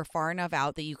what, we're far enough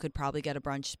out that you could probably get a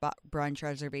brunch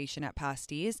reservation at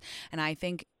Pastis. And I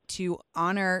think to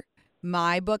honor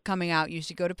my book coming out, you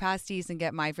should go to Pastis and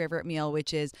get my favorite meal,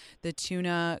 which is the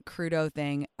tuna crudo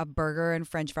thing, a burger and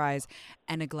French fries,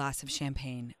 and a glass of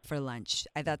champagne for lunch.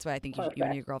 That's what I think you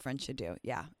and your girlfriend should do.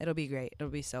 Yeah, it'll be great.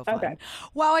 It'll be so fun. Okay.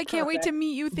 Wow, I can't wait to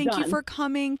meet you. Thank you for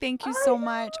coming. Thank you so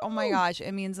much. Oh my gosh,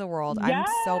 it means the world. Yes.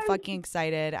 I'm so fucking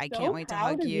excited. I can't wait to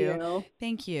hug you.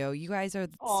 Thank you. You guys are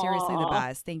seriously the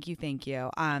best. Thank you.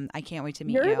 I can't wait to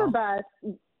meet you. You're the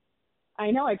best. I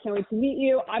know. I can't wait to meet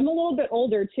you. I'm a little bit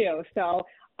older too, so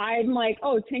I'm like,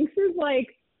 Tinx is like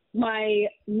my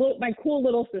cool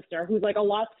little sister who's like a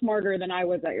lot smarter than I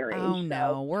was at your age. Oh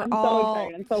no, I'm so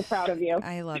excited. I'm so proud of you.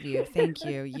 I love you. Thank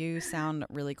you. You sound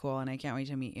really cool, and I can't wait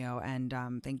to meet you. And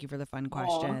thank you for the fun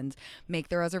questions. Make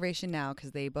the reservation now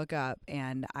because they book up,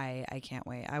 and I can't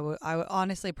wait. I would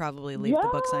honestly probably leave the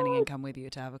book signing and come with you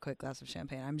to have a quick glass of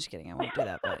champagne. I'm just kidding. I won't do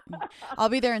that, but I'll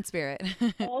be there in spirit.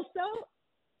 Also.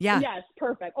 Yeah. Yes,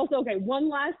 perfect. Also, okay, one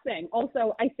last thing.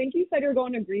 Also, I think you said you're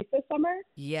going to Greece this summer?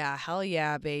 Yeah, hell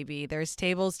yeah, baby. There's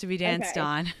tables to be danced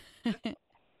on.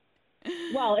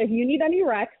 Well, if you need any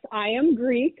recs, I am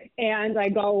Greek and I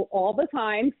go all the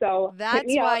time. So that's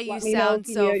why you sound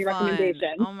so fun.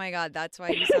 Oh my God, that's why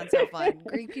you sound so fun.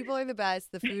 Greek people are the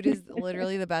best. The food is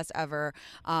literally the best ever.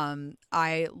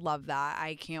 I love that.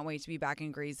 I can't wait to be back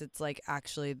in Greece. It's like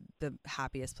actually the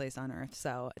happiest place on earth.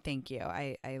 So thank you.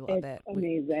 I love it.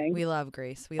 Amazing. We love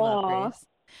Greece. We love Greece.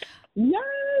 Yes.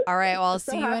 All right. Well, I'll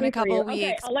see you in a couple weeks.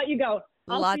 Okay, I'll let you go.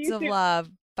 Lots of love.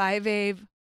 Bye, babe.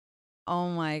 Oh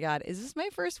my God. Is this my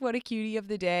first What a Cutie of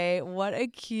the day? What a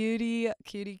cutie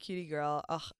girl.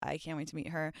 Oh, I can't wait to meet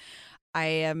her.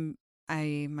 My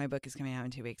book is coming out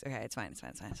in 2 weeks. Okay, it's fine.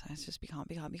 It's just be calm.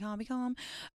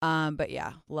 But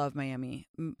yeah, love Miami.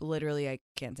 Literally, I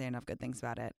can't say enough good things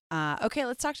about it. Okay,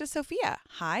 let's talk to Sophia.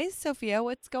 Hi, Sophia.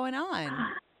 What's going on?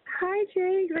 Hi,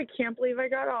 Tinx. I can't believe I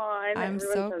got on.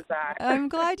 I'm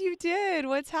glad you did.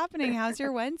 What's happening? How's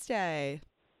your Wednesday?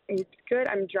 It's good.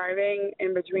 I'm driving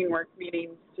in between work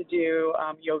meetings to do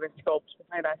yoga sculpt with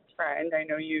my best friend. I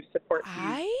know you support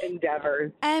these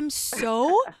endeavors. I'm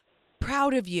so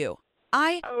proud of you.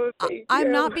 I'm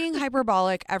not being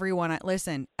hyperbolic. Everyone,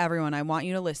 I want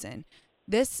you to listen.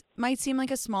 This might seem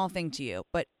like a small thing to you,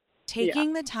 but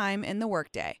taking the time in the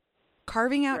workday,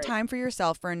 carving out time for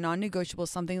yourself for a non-negotiable,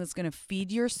 something that's going to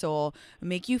feed your soul,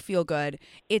 make you feel good.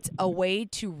 It's a way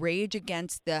to rage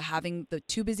against having the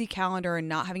too busy calendar and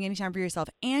not having any time for yourself.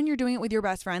 And you're doing it with your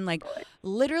best friend. Like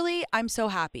literally, I'm so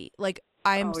happy. Like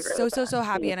I'm so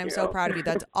happy, and I'm so proud of you.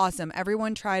 That's awesome.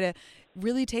 Everyone try to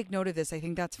really take note of this. I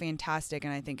think that's fantastic,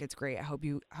 and I think it's great. I hope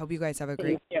you guys have a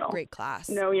great class.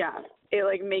 No, yeah. It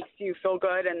like makes you feel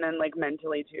good, and then like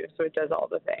mentally too. So it does all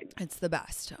the things. It's the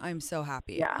best. I'm so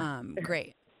happy. Yeah.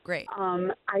 Great.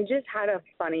 I just had a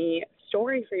funny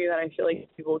story for you that I feel like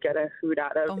people get a hoot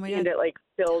out of, and it like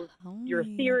fills your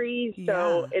theories.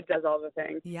 So it does all the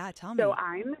things. Yeah, tell me. So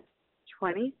I'm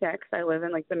 26. I live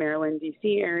in like the Maryland,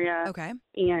 D.C. area. Okay.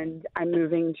 And I'm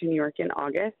moving to New York in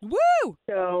August. Woo!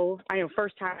 So I know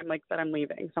first time like that I'm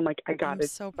leaving. So I'm like, I got to I'm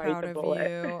so proud of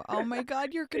you. Oh my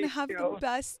God, you're going to have you. the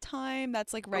best time.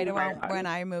 That's like right around when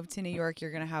I moved to New York.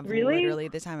 You're going to have literally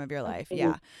the time of your life.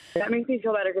 Yeah. That makes me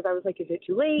feel better because I was like, is it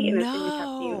too late? And then you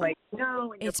kept being like,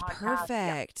 no. It's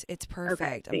perfect. Yeah. It's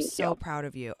perfect. Okay, I'm so proud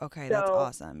of you. Okay, so, that's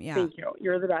awesome. Yeah. Thank you.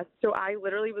 You're the best. So I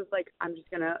literally was like, I'm just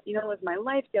going to, live my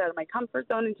life, get out of my comfort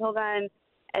zone until then.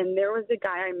 And there was a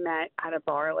guy I met at a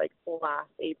bar like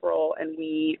last April, and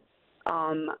we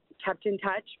kept in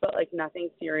touch, but like nothing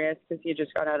serious because he had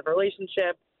just got out of a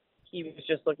relationship. He was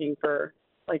just looking for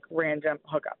like random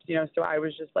hookups, So I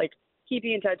was just like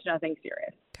keeping in touch, nothing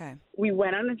serious. Okay. We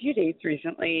went on a few dates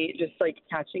recently, just like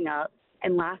catching up.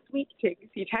 And last week,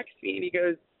 he texted me and he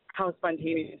goes, how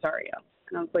spontaneous are you?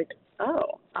 And I was like,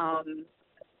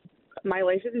 my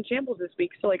life is in shambles this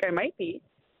week, so like I might be.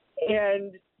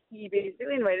 And he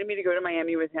basically invited me to go to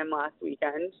Miami with him last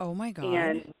weekend. Oh my God.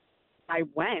 And I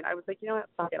went. I was like, you know what,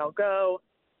 fuck it, I'll go.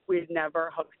 We'd never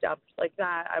hooked up like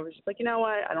that. I was just like, you know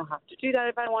what, I don't have to do that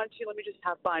if I want to. Let me just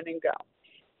have fun and go.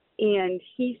 And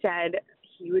he said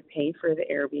he would pay for the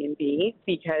Airbnb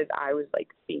because I was like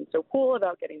being so cool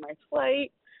about getting my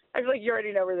flight. I feel like you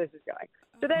already know where this is going.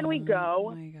 So then we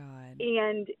go. Oh my God.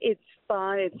 And it's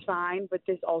fun, it's fine, but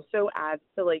this also adds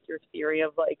to like your theory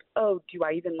of like, oh, do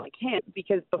I even like him?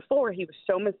 Because before he was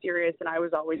so mysterious and I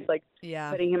was always like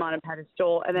putting him on a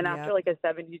pedestal. And then after like a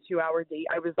 72-hour date,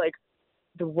 I was like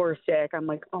the worst dick. I'm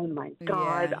like, oh my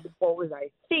God, what was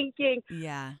I thinking?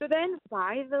 Yeah. So then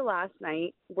by the last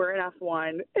night, we're in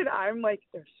F1 and I'm like,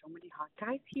 there's so many hot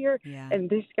guys here. Yeah. And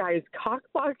this guy is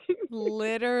cockblocking.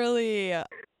 Literally.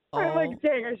 I'm like,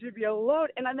 dang, I should be alone.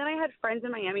 And then I had friends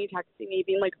in Miami texting me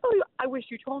being like, oh, I wish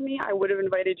you told me. I would have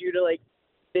invited you to like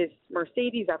this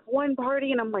Mercedes F1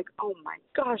 party. And I'm like, oh my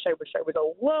gosh, I wish I was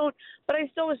alone. But I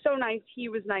still was so nice. He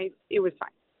was nice. It was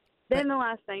fine. Then the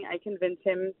last night I convinced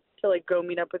him to like go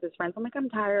meet up with his friends. I'm like, I'm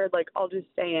tired. Like, I'll just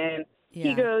stay in. Yeah.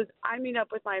 He goes, I meet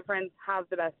up with my friends, have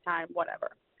the best time,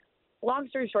 whatever. Long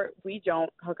story short, we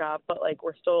don't hook up, but like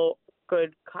we're still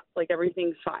good. Like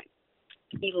everything's fine.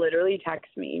 He literally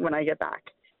texts me when I get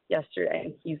back yesterday,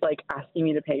 and he's like asking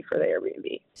me to pay for the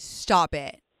Airbnb. Stop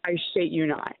it. I shit you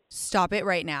not. Stop it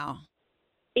right now.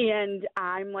 And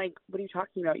I'm like, what are you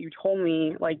talking about? You told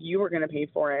me like you were going to pay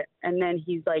for it. And then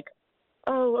he's like,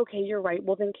 oh, okay, you're right.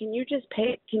 Well, then can you just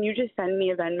send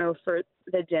me a Venmo for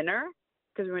the dinner?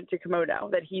 Because we went to Komodo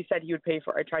that he said he would pay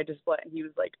for. I tried to split, and he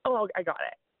was like, oh, I got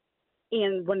it.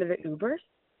 And one of the Ubers?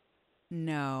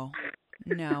 No,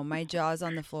 my jaw's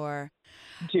on the floor.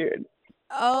 Dude.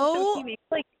 Oh. So he makes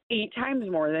like 8 times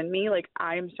more than me. Like,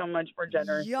 I'm so much more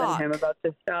generous than him about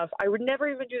this stuff. I would never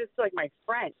even do this to like my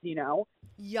friends,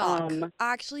 Yuck.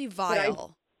 Actually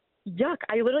vile. Yuck.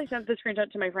 I literally sent the screenshot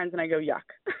to my friends and I go, yuck.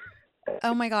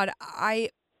 Oh my God. I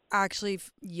actually,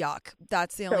 yuck.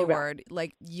 That's the only word.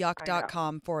 Like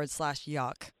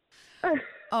yuck.com/yuck.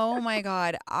 Oh my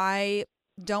God. I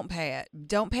don't pay it.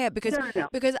 Don't pay it because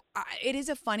it is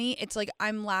it's like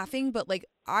I'm laughing, but like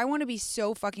I want to be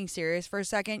so fucking serious for a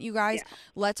second, you guys. Yeah.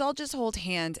 Let's all just hold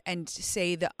hands and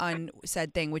say the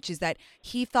unsaid thing, which is that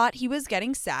he thought he was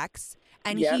getting sex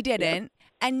and he didn't,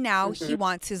 and now he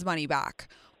wants his money back.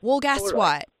 Well, guess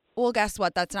what?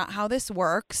 That's not how this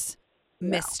works,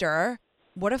 mister.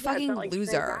 What a fucking like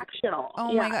loser.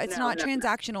 Oh my God. It's not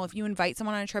transactional. If you invite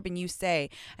someone on a trip and you say,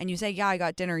 yeah, I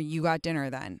got dinner, you got dinner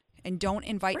then. And don't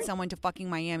invite someone to fucking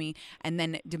Miami and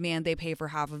then demand they pay for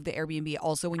half of the Airbnb.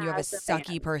 Also, when you have a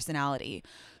sucky personality.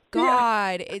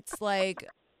 God, it's like,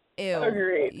 ew.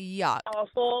 Agreed. Yuck.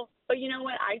 Awful. But you know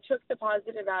what? I took the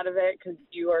positive out of it because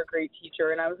you are a great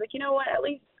teacher. And I was like, you know what? At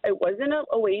least it wasn't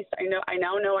a waste. I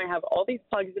now know I have all these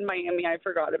plugs in Miami I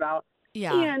forgot about.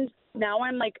 Yeah. And now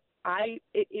I'm like,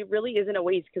 it really isn't a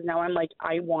waste because now I'm like,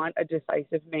 I want a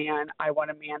decisive man. I want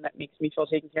a man that makes me feel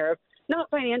taken care of. Not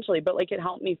financially, but like it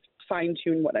helped me fine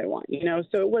tune what I want,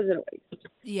 So it wasn't a waste.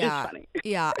 Yeah. It's funny.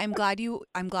 Yeah. I'm glad you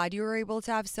were able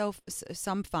to have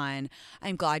some fun.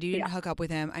 I'm glad you didn't hook up with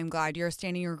him. I'm glad you're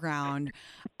standing your ground.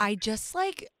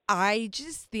 The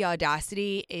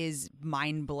audacity is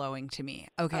mind blowing to me.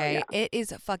 Okay. Oh, yeah. It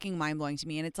is fucking mind blowing to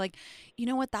me. And it's like, you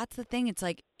know what? That's the thing. It's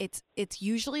like, it's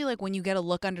usually like when you get a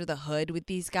look under the hood with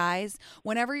these guys,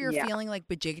 whenever you're feeling like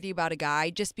bajiggity about a guy,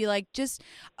 just be like,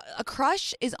 a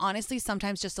crush is honestly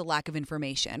sometimes just a lack of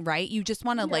information, right? You just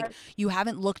want to like, you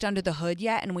haven't looked under the hood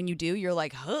yet. And when you do, you're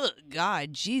like, oh,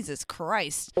 God, Jesus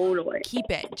Christ. Totally. Keep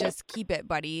it. Just keep it,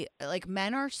 buddy. Like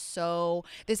men are so,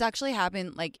 this actually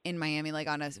happened like in Miami, like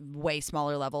on a way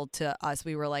smaller level to us.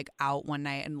 We were like out one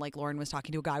night and like Lauren was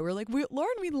talking to a guy. We were like,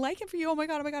 Lauren, we like him for you. Oh my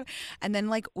God. Oh my God. And then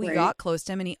like we got close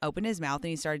to him and he opened his mouth and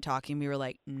he started talking. We were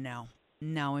like, no,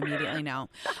 immediately no.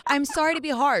 I'm sorry to be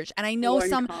harsh. And I know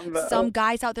some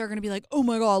guys out there are going to be like, oh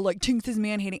my God, like Tinx is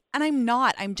man hating. And I'm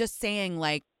not. I'm just saying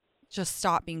like, just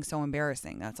stop being so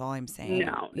embarrassing. That's all I'm saying.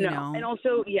 No. Know? And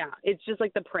also, it's just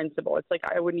like the principle. It's like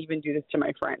I wouldn't even do this to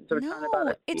my friends. So it's not about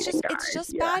us it's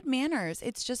just guys. bad manners.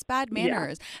 It's just bad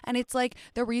manners. And it's like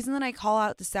the reason that I call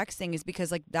out the sex thing is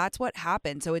because like that's what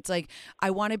happened. So it's like I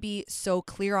want to be so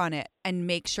clear on it and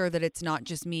make sure that it's not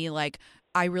just me like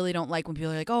I really don't like when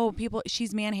people are like, oh,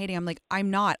 she's man hating. I'm like, I'm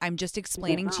not. I'm just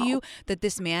explaining to you that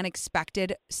this man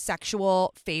expected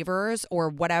sexual favors or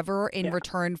whatever in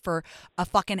return for a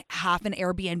fucking half an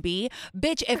Airbnb.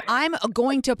 Bitch, if I'm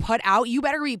going to put out, you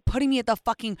better be putting me at the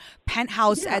fucking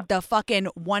penthouse at the fucking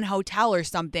one hotel or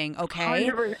something, okay?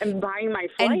 And buying my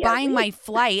flight. And buying my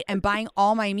flight and buying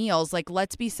all my meals. Like,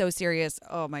 let's be so serious.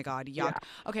 Oh my God, yuck. Yeah.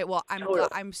 Okay, well,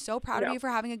 I'm so proud of you for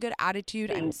having a good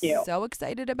attitude. I'm so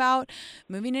excited about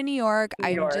moving to New York.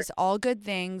 I'm just all good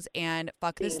things. And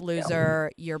fuck this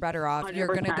loser. You're better off. 100%. You're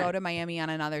going to go to Miami on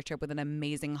another trip with an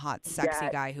amazing, hot, sexy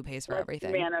guy who pays for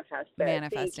everything. Manifesting.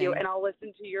 Thank you. And I'll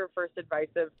listen to your first advice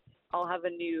of I'll have a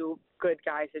new good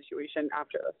guy situation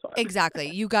after this one. Exactly.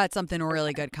 You got something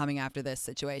really good coming after this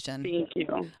situation. Thank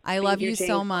you. I love you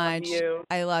so much.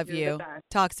 I love you. You're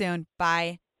Talk soon.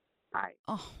 Bye. Bye.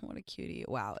 Oh, what a cutie.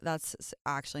 Wow. That's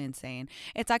actually insane.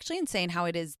 It's actually insane how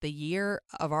it is the year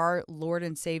of our Lord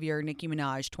and Savior, Nicki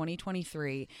Minaj,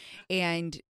 2023.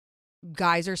 And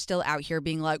guys are still out here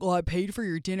being like, well, I paid for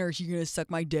your dinner. So you're going to suck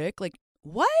my dick? Like,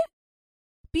 what?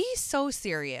 Be so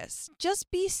serious. Just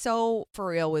be so for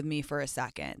real with me for a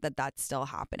second that that's still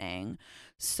happening.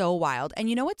 So wild. And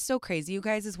you know what's so crazy, you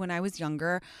guys, is when I was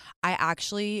younger, I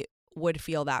actually would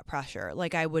feel that pressure.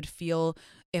 Like I would feel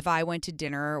if I went to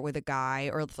dinner with a guy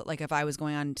or like if I was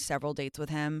going on several dates with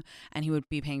him and he would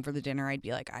be paying for the dinner, I'd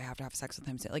be like, I have to have sex with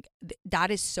him. So like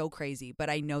that is so crazy. But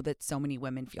I know that so many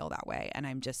women feel that way. And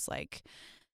I'm just like,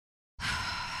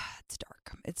 it's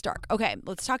dark. It's dark. Okay,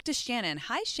 let's talk to Shannon.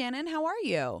 Hi, Shannon. How are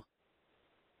you?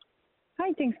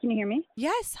 Hi, thanks. Can you hear me?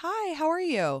 Yes. Hi. How are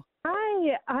you?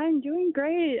 Hi, I'm doing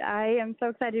great. I am so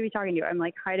excited to be talking to you. I'm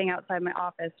like hiding outside my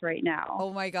office right now.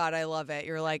 Oh my God, I love it.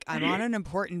 You're like, I'm on an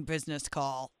important business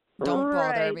call. Don't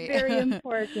bother me. Very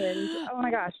important. Oh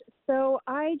my gosh. So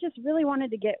I just really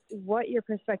wanted to get what your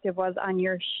perspective was on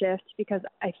your shift because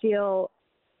I feel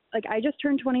like I just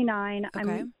turned 29.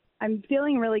 Okay. I'm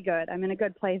feeling really good. I'm in a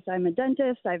good place. I'm a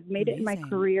dentist. I've made it in my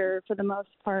career for the most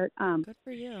part. Good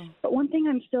for you. But one thing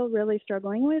I'm still really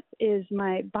struggling with is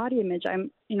my body image.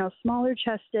 I'm, smaller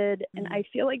chested, and I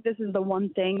feel like this is the one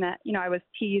thing that, I was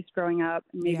teased growing up,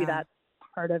 and maybe that's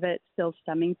part of it still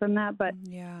stemming from that. But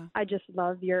I just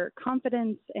love your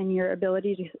confidence and your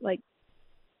ability to,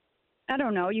 I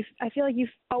don't know. I feel like you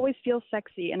always feel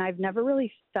sexy, and I've never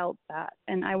really felt that.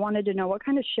 And I wanted to know what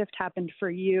kind of shift happened for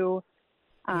you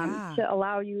to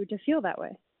allow you to feel that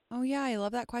way. Oh, yeah. I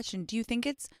love that question. Do you think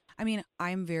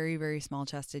I'm very, very small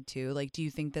chested too. Like, do you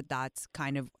think that that's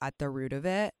kind of at the root of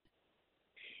it?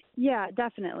 Yeah,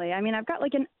 definitely. I mean, I've got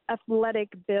like an athletic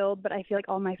build, but I feel like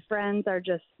all my friends are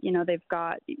just, they've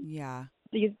got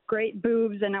these great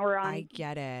boobs and we're on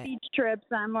beach trips.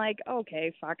 I'm like,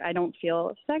 okay, fuck, I don't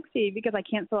feel sexy because I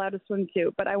can't fill out a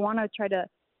swimsuit, but I want to try to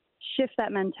shift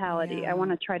that mentality. I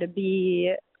want to try to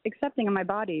be accepting of my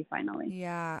body finally.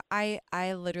 Yeah,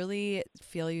 I literally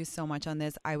feel you so much on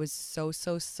this. I was so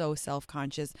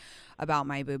self-conscious about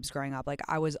my boobs growing up. Like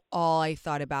all I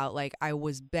thought about. Like I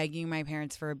was begging my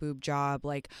parents for a boob job,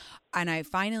 and I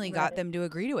finally got them to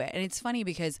agree to it. And it's funny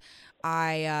because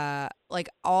I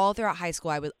all throughout high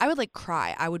school I would like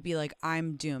cry. I would be like,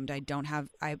 I'm doomed. I'm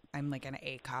like an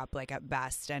A cup like at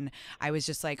best. And I was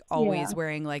just like always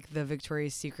wearing like the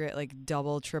Victoria's Secret like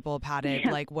double, triple padded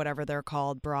like whatever they're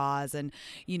called bras. And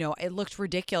it looked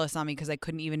ridiculous on me because I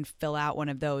couldn't even fill out one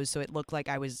of those. So it looked like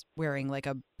I was wearing like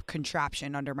a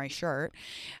contraption under my shirt.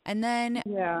 And then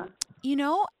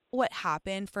what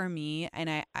happened for me,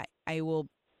 and I will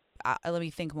let me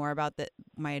think more about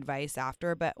my advice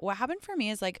after. But what happened for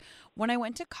me is like when I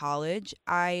went to college,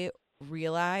 I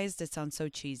realized, it sounds so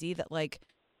cheesy, that like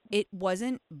it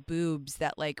wasn't boobs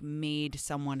that like made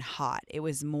someone hot. It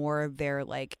was more of their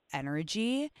like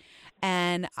energy.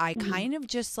 And I kind of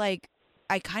just like,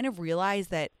 I kind of realized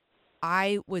that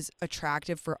I was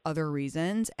attractive for other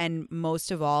reasons. And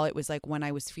most of all, it was like when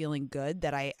I was feeling good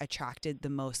that I attracted the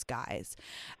most guys.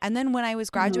 And then when I was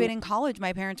graduating college,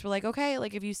 my parents were like, okay,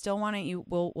 like if you still want it,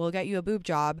 we'll get you a boob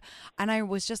job. And I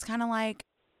was just kind of like,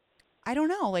 I don't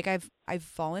know. Like I've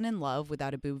fallen in love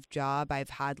without a boob job. I've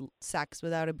had sex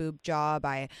without a boob job.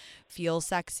 I feel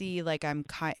sexy. Like I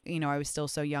was still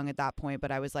so young at that point,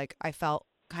 but I was like, I felt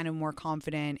kind of more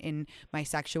confident in my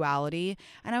sexuality.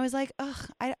 And I was like, ugh,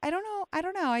 I don't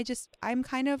know. I'm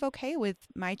kind of okay with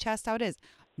my chest how it is.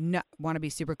 No, want to be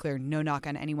super clear. No knock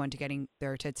on anyone to getting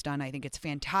their tits done. I think it's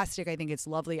fantastic. I think it's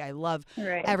lovely. I love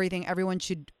everything. Everyone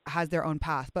has their own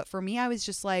path. But for me, I was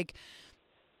just like,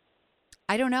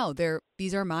 I don't know.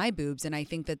 These are my boobs, and I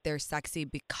think that they're sexy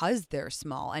because they're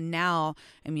small. And now,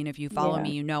 I mean, if you follow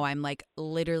me, you know I'm like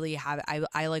literally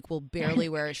I like will barely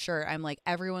wear a shirt. I'm like,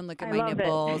 everyone look at my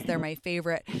nipples. They're my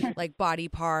favorite like body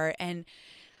part. And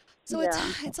so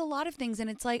it's a lot of things, and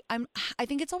it's like I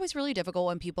think it's always really difficult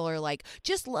when people are like,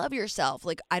 just love yourself.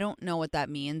 Like I don't know what that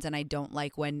means, and I don't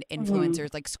like when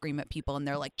influencers like scream at people and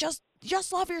they're like, just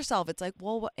love yourself. It's like,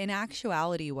 well, in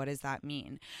actuality, what does that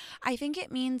mean? I think it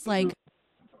means like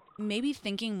maybe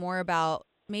thinking more about,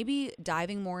 maybe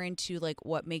diving more into like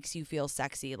what makes you feel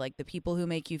sexy, like the people who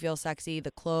make you feel sexy, the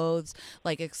clothes,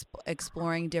 like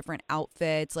exploring different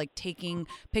outfits, like taking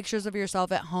pictures of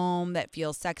yourself at home that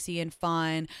feel sexy and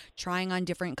fun, trying on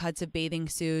different cuts of bathing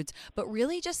suits, but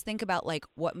really just think about like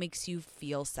what makes you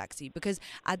feel sexy, because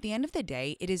at the end of the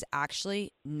day, it is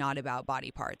actually not about body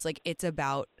parts. Like it's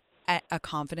about a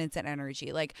confidence and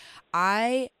energy. Like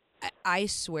I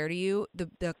swear to you,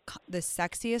 the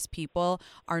sexiest people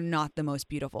are not the most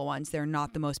beautiful ones. They're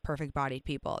not the most perfect bodied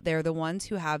people. They're the ones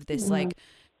who have this like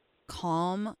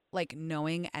calm, like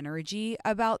knowing energy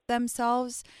about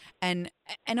themselves. And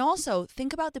also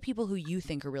think about the people who you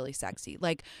think are really sexy.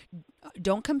 Like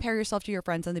don't compare yourself to your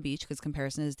friends on the beach, because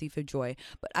comparison is the thief of joy.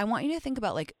 But I want you to think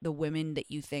about like the women that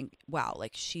you think, wow,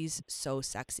 like she's so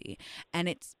sexy. And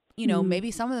it's, you know,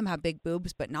 maybe some of them have big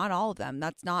boobs, but not all of them.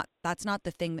 That's not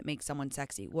the thing that makes someone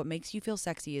sexy. What makes you feel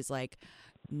sexy is like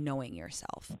knowing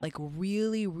yourself, like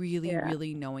really, really,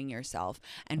 really knowing yourself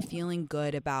and feeling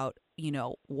good about, you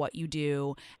know, what you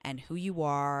do and who you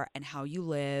are and how you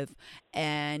live.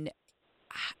 And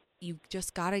you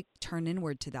just got to turn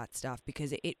inward to that stuff,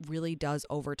 because it really does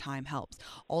over time helps.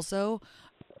 Also,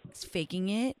 faking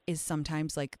it is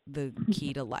sometimes like the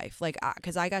key to life. Like,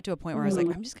 because I got to a point where I was like,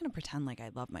 I'm just going to pretend like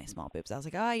I love my small boobs. I was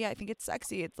like, oh yeah, I think it's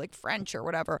sexy. It's like French or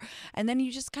whatever. And then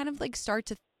you just kind of like start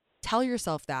to tell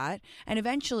yourself that. And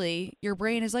eventually your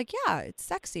brain is like, yeah, it's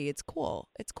sexy. It's cool.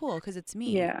 It's cool because it's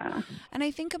me. Yeah. And I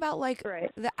think about like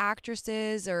the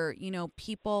actresses or, you know,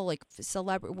 people like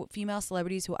female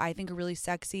celebrities who I think are really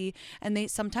sexy.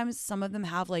 And sometimes some of them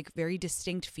have like very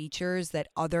distinct features that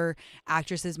other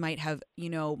actresses might have, you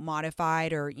know,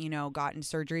 modified or, you know, gotten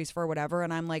surgeries for, whatever.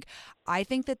 And I'm like, I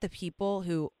think that the people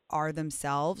who are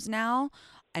themselves now,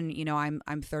 and you know, I'm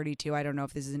 32. I don't know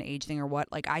if this is an age thing or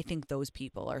what. Like, I think those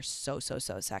people are so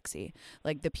sexy.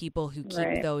 Like the people who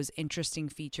keep those interesting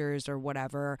features or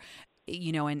whatever,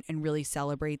 you know, and really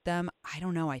celebrate them. I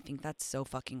don't know. I think that's so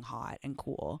fucking hot and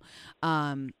cool.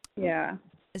 Yeah.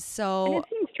 So and it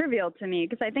seems trivial to me,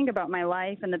 because I think about my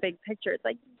life and the big picture. It's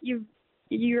like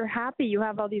you're happy. You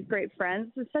have all these great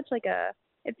friends. It's such like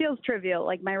it feels trivial.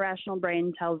 Like my rational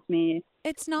brain tells me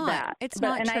it's not. That. It's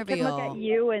not trivial. And I can look at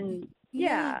you and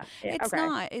it's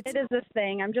not. It is this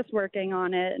thing. I'm just working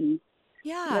on it, and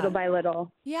little by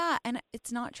little. Yeah, and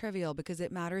it's not trivial because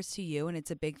it matters to you, and it's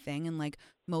a big thing. And like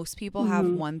most people have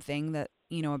one thing that,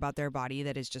 you know, about their body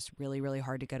that is just really, really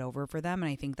hard to get over for them. And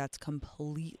I think that's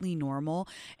completely normal,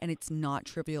 and it's not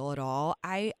trivial at all.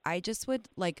 I just would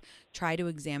like try to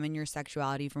examine your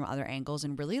sexuality from other angles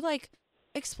and really like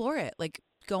explore it. Like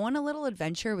go on a little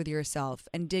adventure with yourself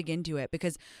and dig into it,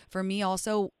 because for me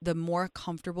also, the more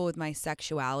comfortable with my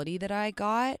sexuality that I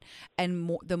got, and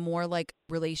the more like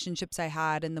relationships I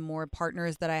had and the more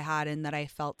partners that I had and that I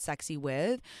felt sexy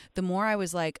with, the more I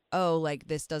was like, oh, like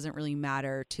this doesn't really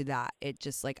matter to that. It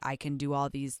just like I can do all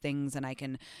these things and I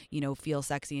can, you know, feel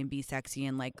sexy and be sexy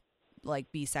and like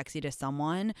be sexy to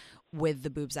someone with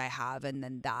the boobs I have. And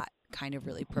then that kind of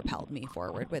really propelled me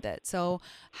forward with it. So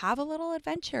have a little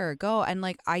adventure, go. And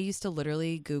like I used to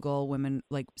literally Google women,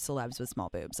 like celebs with small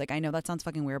boobs. Like I know that sounds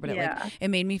fucking weird, but it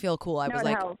made me feel cool. I was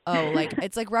like, oh, like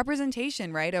it's like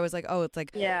representation, right? I was like, oh, it's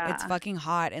like it's fucking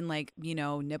hot, and like, you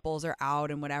know, nipples are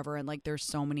out and whatever, and like there's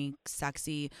so many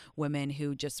sexy women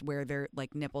who just wear their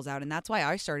like nipples out, and that's why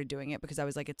I started doing it, because I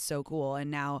was like, it's so cool. And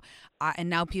now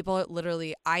people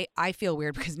literally, I feel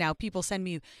weird because now people send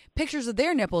me pictures of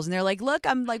their nipples and they're like, look,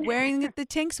 I'm like wearing wearing it the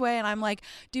Tinx way. And I'm like,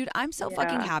 dude, I'm so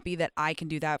fucking happy that I can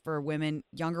do that for women,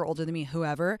 younger, older than me,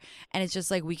 whoever. And it's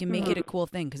just like, we can make it a cool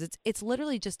thing. Cause it's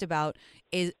literally just about,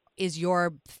 is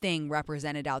your thing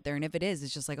represented out there? And if it is,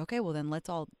 it's just like, okay, well then let's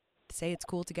all say it's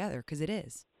cool together. Cause it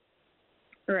is.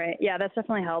 Right. Yeah, that's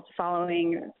definitely helped,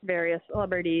 following various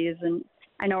celebrities. And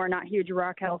I know we're not huge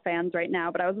Raquel fans right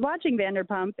now, but I was watching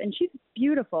Vanderpump, and she's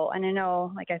beautiful. And I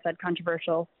know, like I said,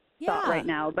 controversial thought right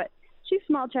now, but she's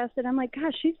small chested. I'm like,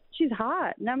 gosh, she's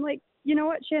hot. And I'm like, you know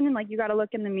what, Shannon, like, you got to look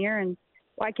in the mirror, and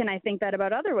why can I think that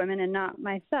about other women and not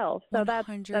myself? So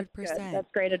 100%. That's good.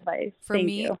 That's great advice. Thank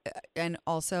you. And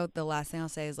also the last thing I'll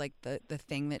say is like the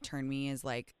thing that turned me is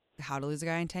like How to Lose a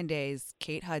Guy in 10 Days,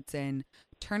 Kate Hudson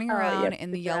turning around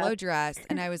in the yellow dress.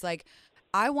 And I was like,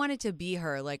 I wanted to be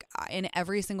her, like in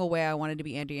every single way. I wanted to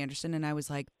be Andy Anderson, and I was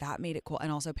like, that made it cool.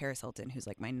 And also Paris Hilton, who's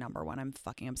like my number one. I'm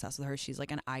fucking obsessed with her. She's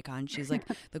like an icon. She's like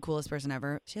the coolest person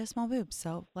ever. She has small boobs,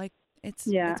 so like it's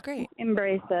great.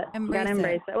 Embrace it. Embrace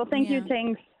it. Well, thank you,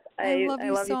 Tinx. I love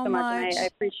you so much. And I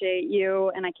appreciate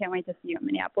you, and I can't wait to see you in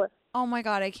Minneapolis. Oh my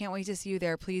God, I can't wait to see you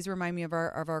there. Please remind me of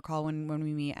our call when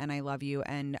we meet. And I love you,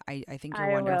 and I think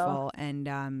you're wonderful. Will.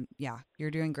 And yeah,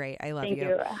 you're doing great. I love you. Thank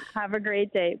you. Have a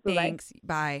great day. Bye-bye. Thanks.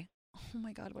 Bye. Oh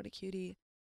my God, what a cutie.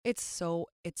 It's so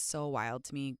wild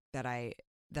to me that I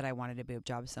wanted a boob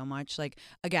job so much. Like,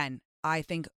 again, I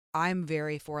think I'm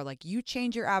very for, like, you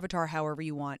change your avatar however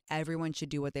you want. Everyone should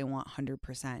do what they want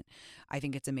 100%. I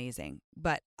think it's amazing.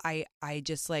 But I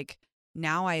just, like,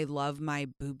 now I love my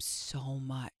boobs so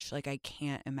much. Like, I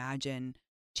can't imagine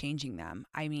changing them.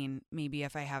 I mean, maybe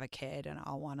if I have a kid and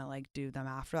I'll want to, like, do them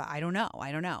after that. I don't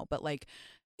know. But, like,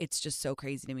 it's just so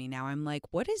crazy to me. Now I'm like,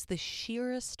 what is the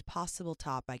sheerest possible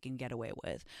top I can get away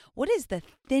with? What is the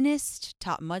thinnest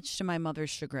top, much to my mother's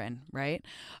chagrin, right?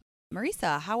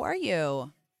 Marisa, how are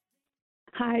you?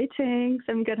 Hi, Tinx.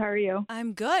 I'm good. How are you?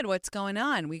 I'm good. What's going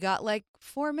on? We got like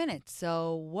 4 minutes.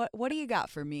 So what do you got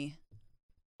for me?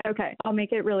 Okay, I'll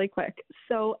make it really quick.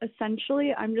 So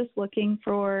essentially, I'm just looking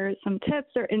for some tips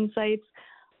or insights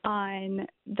on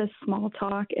the small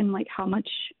talk and like how much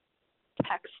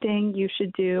texting you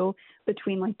should do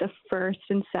between like the first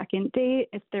and second date,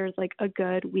 if there's like a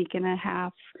good week and a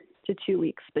half to 2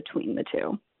 weeks between the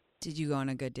two. Did you go on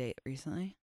a good date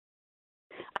recently?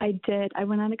 I did. I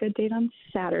went on a good date on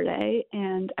Saturday,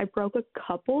 and I broke a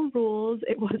couple rules.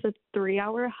 It was a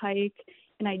 3-hour hike,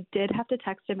 and I did have to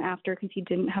text him after because he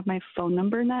didn't have my phone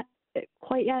number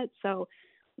quite yet. So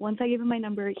once I gave him my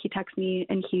number, he texted me,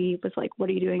 and he was like, "What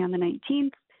are you doing on the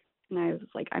 19th?" And I was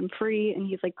like, "I'm free." And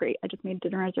he's like, "Great. I just made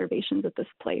dinner reservations at this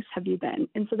place. Have you been?"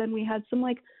 And so then we had some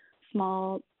like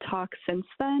small talk since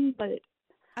then, but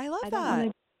I love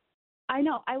that. I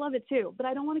know. I love it too, but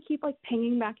I don't want to keep like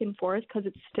pinging back and forth because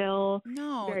it's still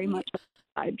very much a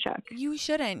side check. You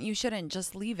shouldn't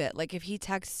just leave it. Like if he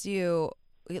texts you,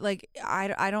 like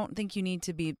I don't think you need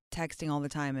to be texting all the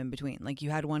time in between. Like you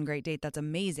had one great date. That's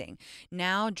amazing.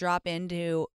 Now drop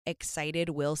into excited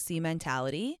we'll see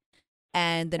mentality.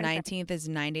 And the 19th is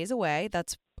 9 days away.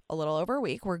 That's a little over a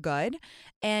week. We're good.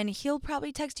 And he'll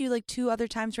probably text you like 2 other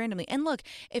times randomly. And look,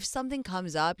 if something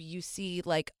comes up, you see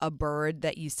like a bird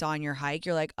that you saw on your hike,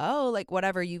 you're like, oh, like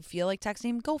whatever, you feel like texting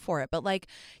him, go for it. But like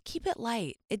keep it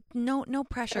light. No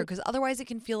pressure, because otherwise it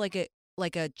can feel like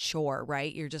a chore,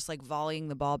 right? You're just like volleying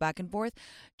the ball back and forth.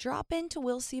 Drop into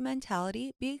we'll see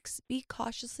mentality. Be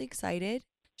cautiously excited.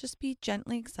 Just be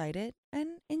gently excited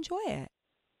and enjoy it.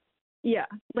 Yeah,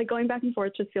 like going back and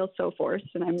forth just feels so forced,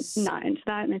 and I'm not into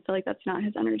that, and I feel like that's not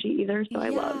his energy either, so I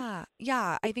love.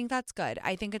 Yeah, I think that's good.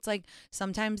 I think it's like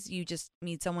sometimes you just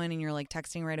meet someone and you're like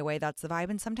texting right away, that's the vibe,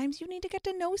 and sometimes you need to get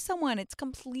to know someone. It's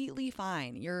completely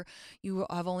fine. You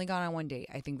have only gone on one date.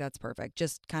 I think that's perfect.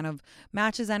 Just kind of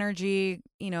match his energy,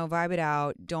 vibe it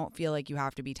out. Don't feel like you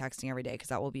have to be texting every day, because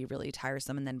that will be really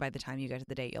tiresome, and then by the time you get to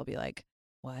the date, you'll be like,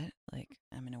 what? Like,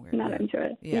 I'm in a weird Not into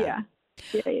it. Yeah.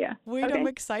 Wait, okay. I'm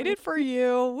excited for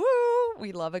you. Woo!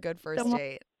 We love a good first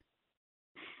date.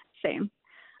 Same.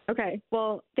 Okay.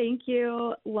 Well, thank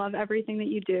you. Love everything that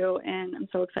you do, and I'm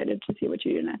so excited to see what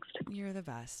you do next. You're the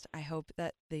best. I hope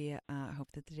that the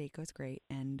date goes great.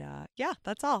 And yeah,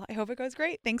 that's all. I hope it goes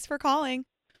great. Thanks for calling.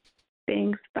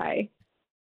 Thanks. Bye.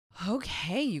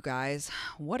 Okay, you guys,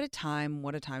 what a time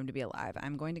to be alive.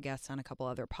 I'm going to guest on a couple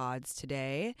other pods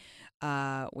today,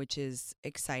 which is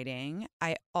exciting.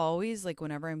 I always, like,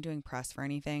 whenever I'm doing press for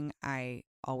anything, I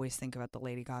always think about the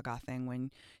Lady Gaga thing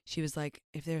when she was like,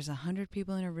 if there's 100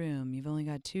 people in a room, you've only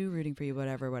got 2 rooting for you,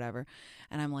 whatever.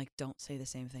 And I'm like, don't say the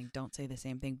same thing. Don't say the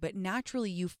same thing. But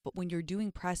naturally, when you're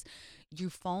doing press, you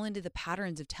fall into the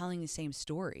patterns of telling the same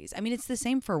stories. I mean, it's the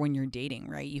same for when you're dating,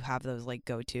 right? You have those like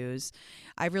go-tos.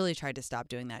 I've really tried to stop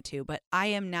doing that too. But I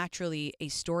am naturally a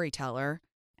storyteller.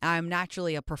 I'm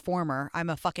naturally a performer. I'm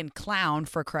a fucking clown,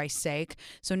 for Christ's sake.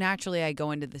 So naturally I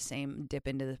go into the same, dip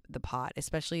into the pot,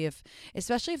 especially if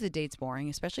the date's boring,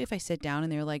 especially if I sit down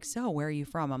and they're like, so where are you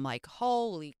from? I'm like,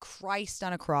 holy Christ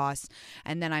on a cross.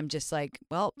 And then I'm just like,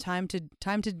 well, time to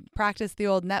practice the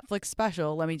old Netflix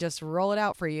special. Let me just roll it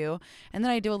out for you. And then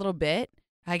I do a little bit.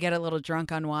 I get a little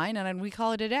drunk on wine and then we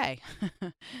call it a day.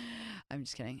 I'm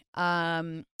just kidding.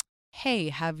 Hey,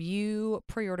 have you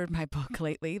pre-ordered my book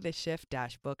lately,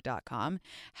 theshift-book.com?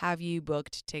 Have you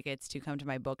booked tickets to come to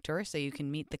my book tour so you can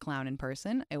meet the clown in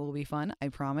person? It will be fun, I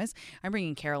promise. I'm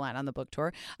bringing Caroline on the book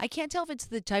tour. I can't tell if it's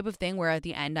the type of thing where at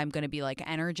the end I'm going to be like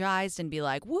energized and be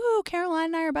like, woo, Caroline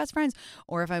and I are best friends.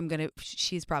 Or if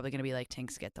she's probably going to be like,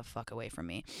 Tinx, get the fuck away from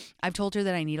me. I've told her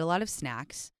that I need a lot of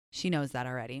snacks. She knows that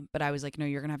already, but I was like, no,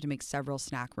 you're going to have to make several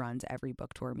snack runs every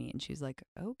book tour meet. And she's like,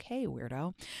 okay,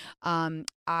 weirdo.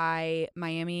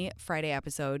 Miami Friday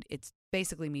episode, it's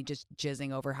basically me just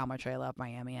jizzing over how much I love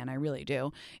Miami. And I really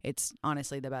do. It's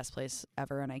honestly the best place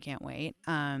ever. And I can't wait.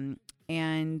 And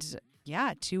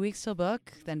yeah, 2 weeks till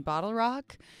book, then Bottle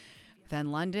Rock,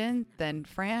 then London, then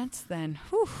France, then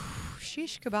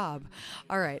sheesh kebab.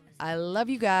 All right. I love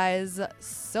you guys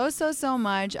so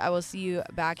much. I will see you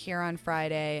back here on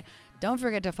Friday. Don't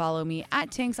forget to follow me at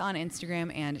Tinx on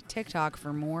Instagram and TikTok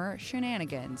for more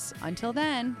shenanigans. Until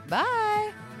then,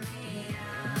 bye.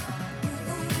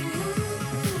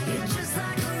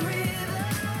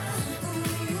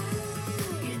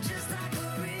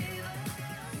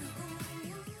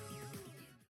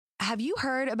 Have you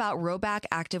heard about Rhoback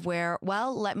Activewear?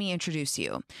 Well, let me introduce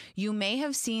you. You may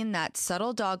have seen that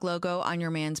subtle dog logo on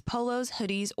your man's polos,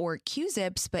 hoodies, or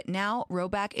Q-zips, but now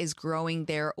Rhoback is growing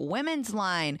their women's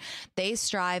line. They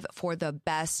strive for the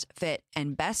best fit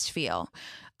and best feel.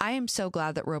 I am so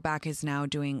glad that Rhoback is now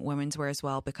doing women's wear as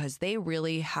well because they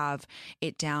really have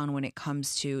it down when it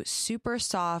comes to super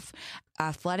soft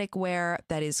athletic wear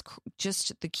that is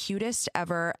just the cutest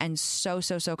ever and so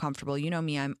comfortable. You know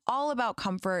me, I'm all about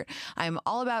comfort. I'm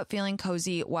all about feeling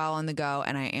cozy while on the go,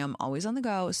 and I am always on the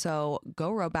go. So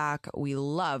go Rhoback. We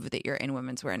love that you're in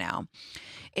women's wear now.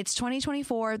 It's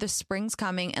 2024, the spring's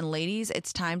coming, and ladies,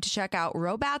 it's time to check out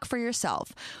Rhoback for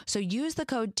yourself. So use the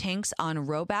code TINX on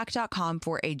rhoback.com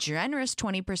for a generous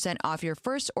 20% off your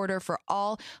first order for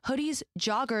all hoodies,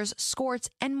 joggers, skirts,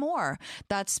 and more.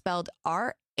 That's spelled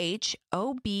RHOBACK.com.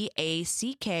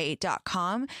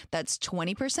 That's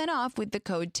 20% off with the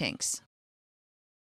code TINX.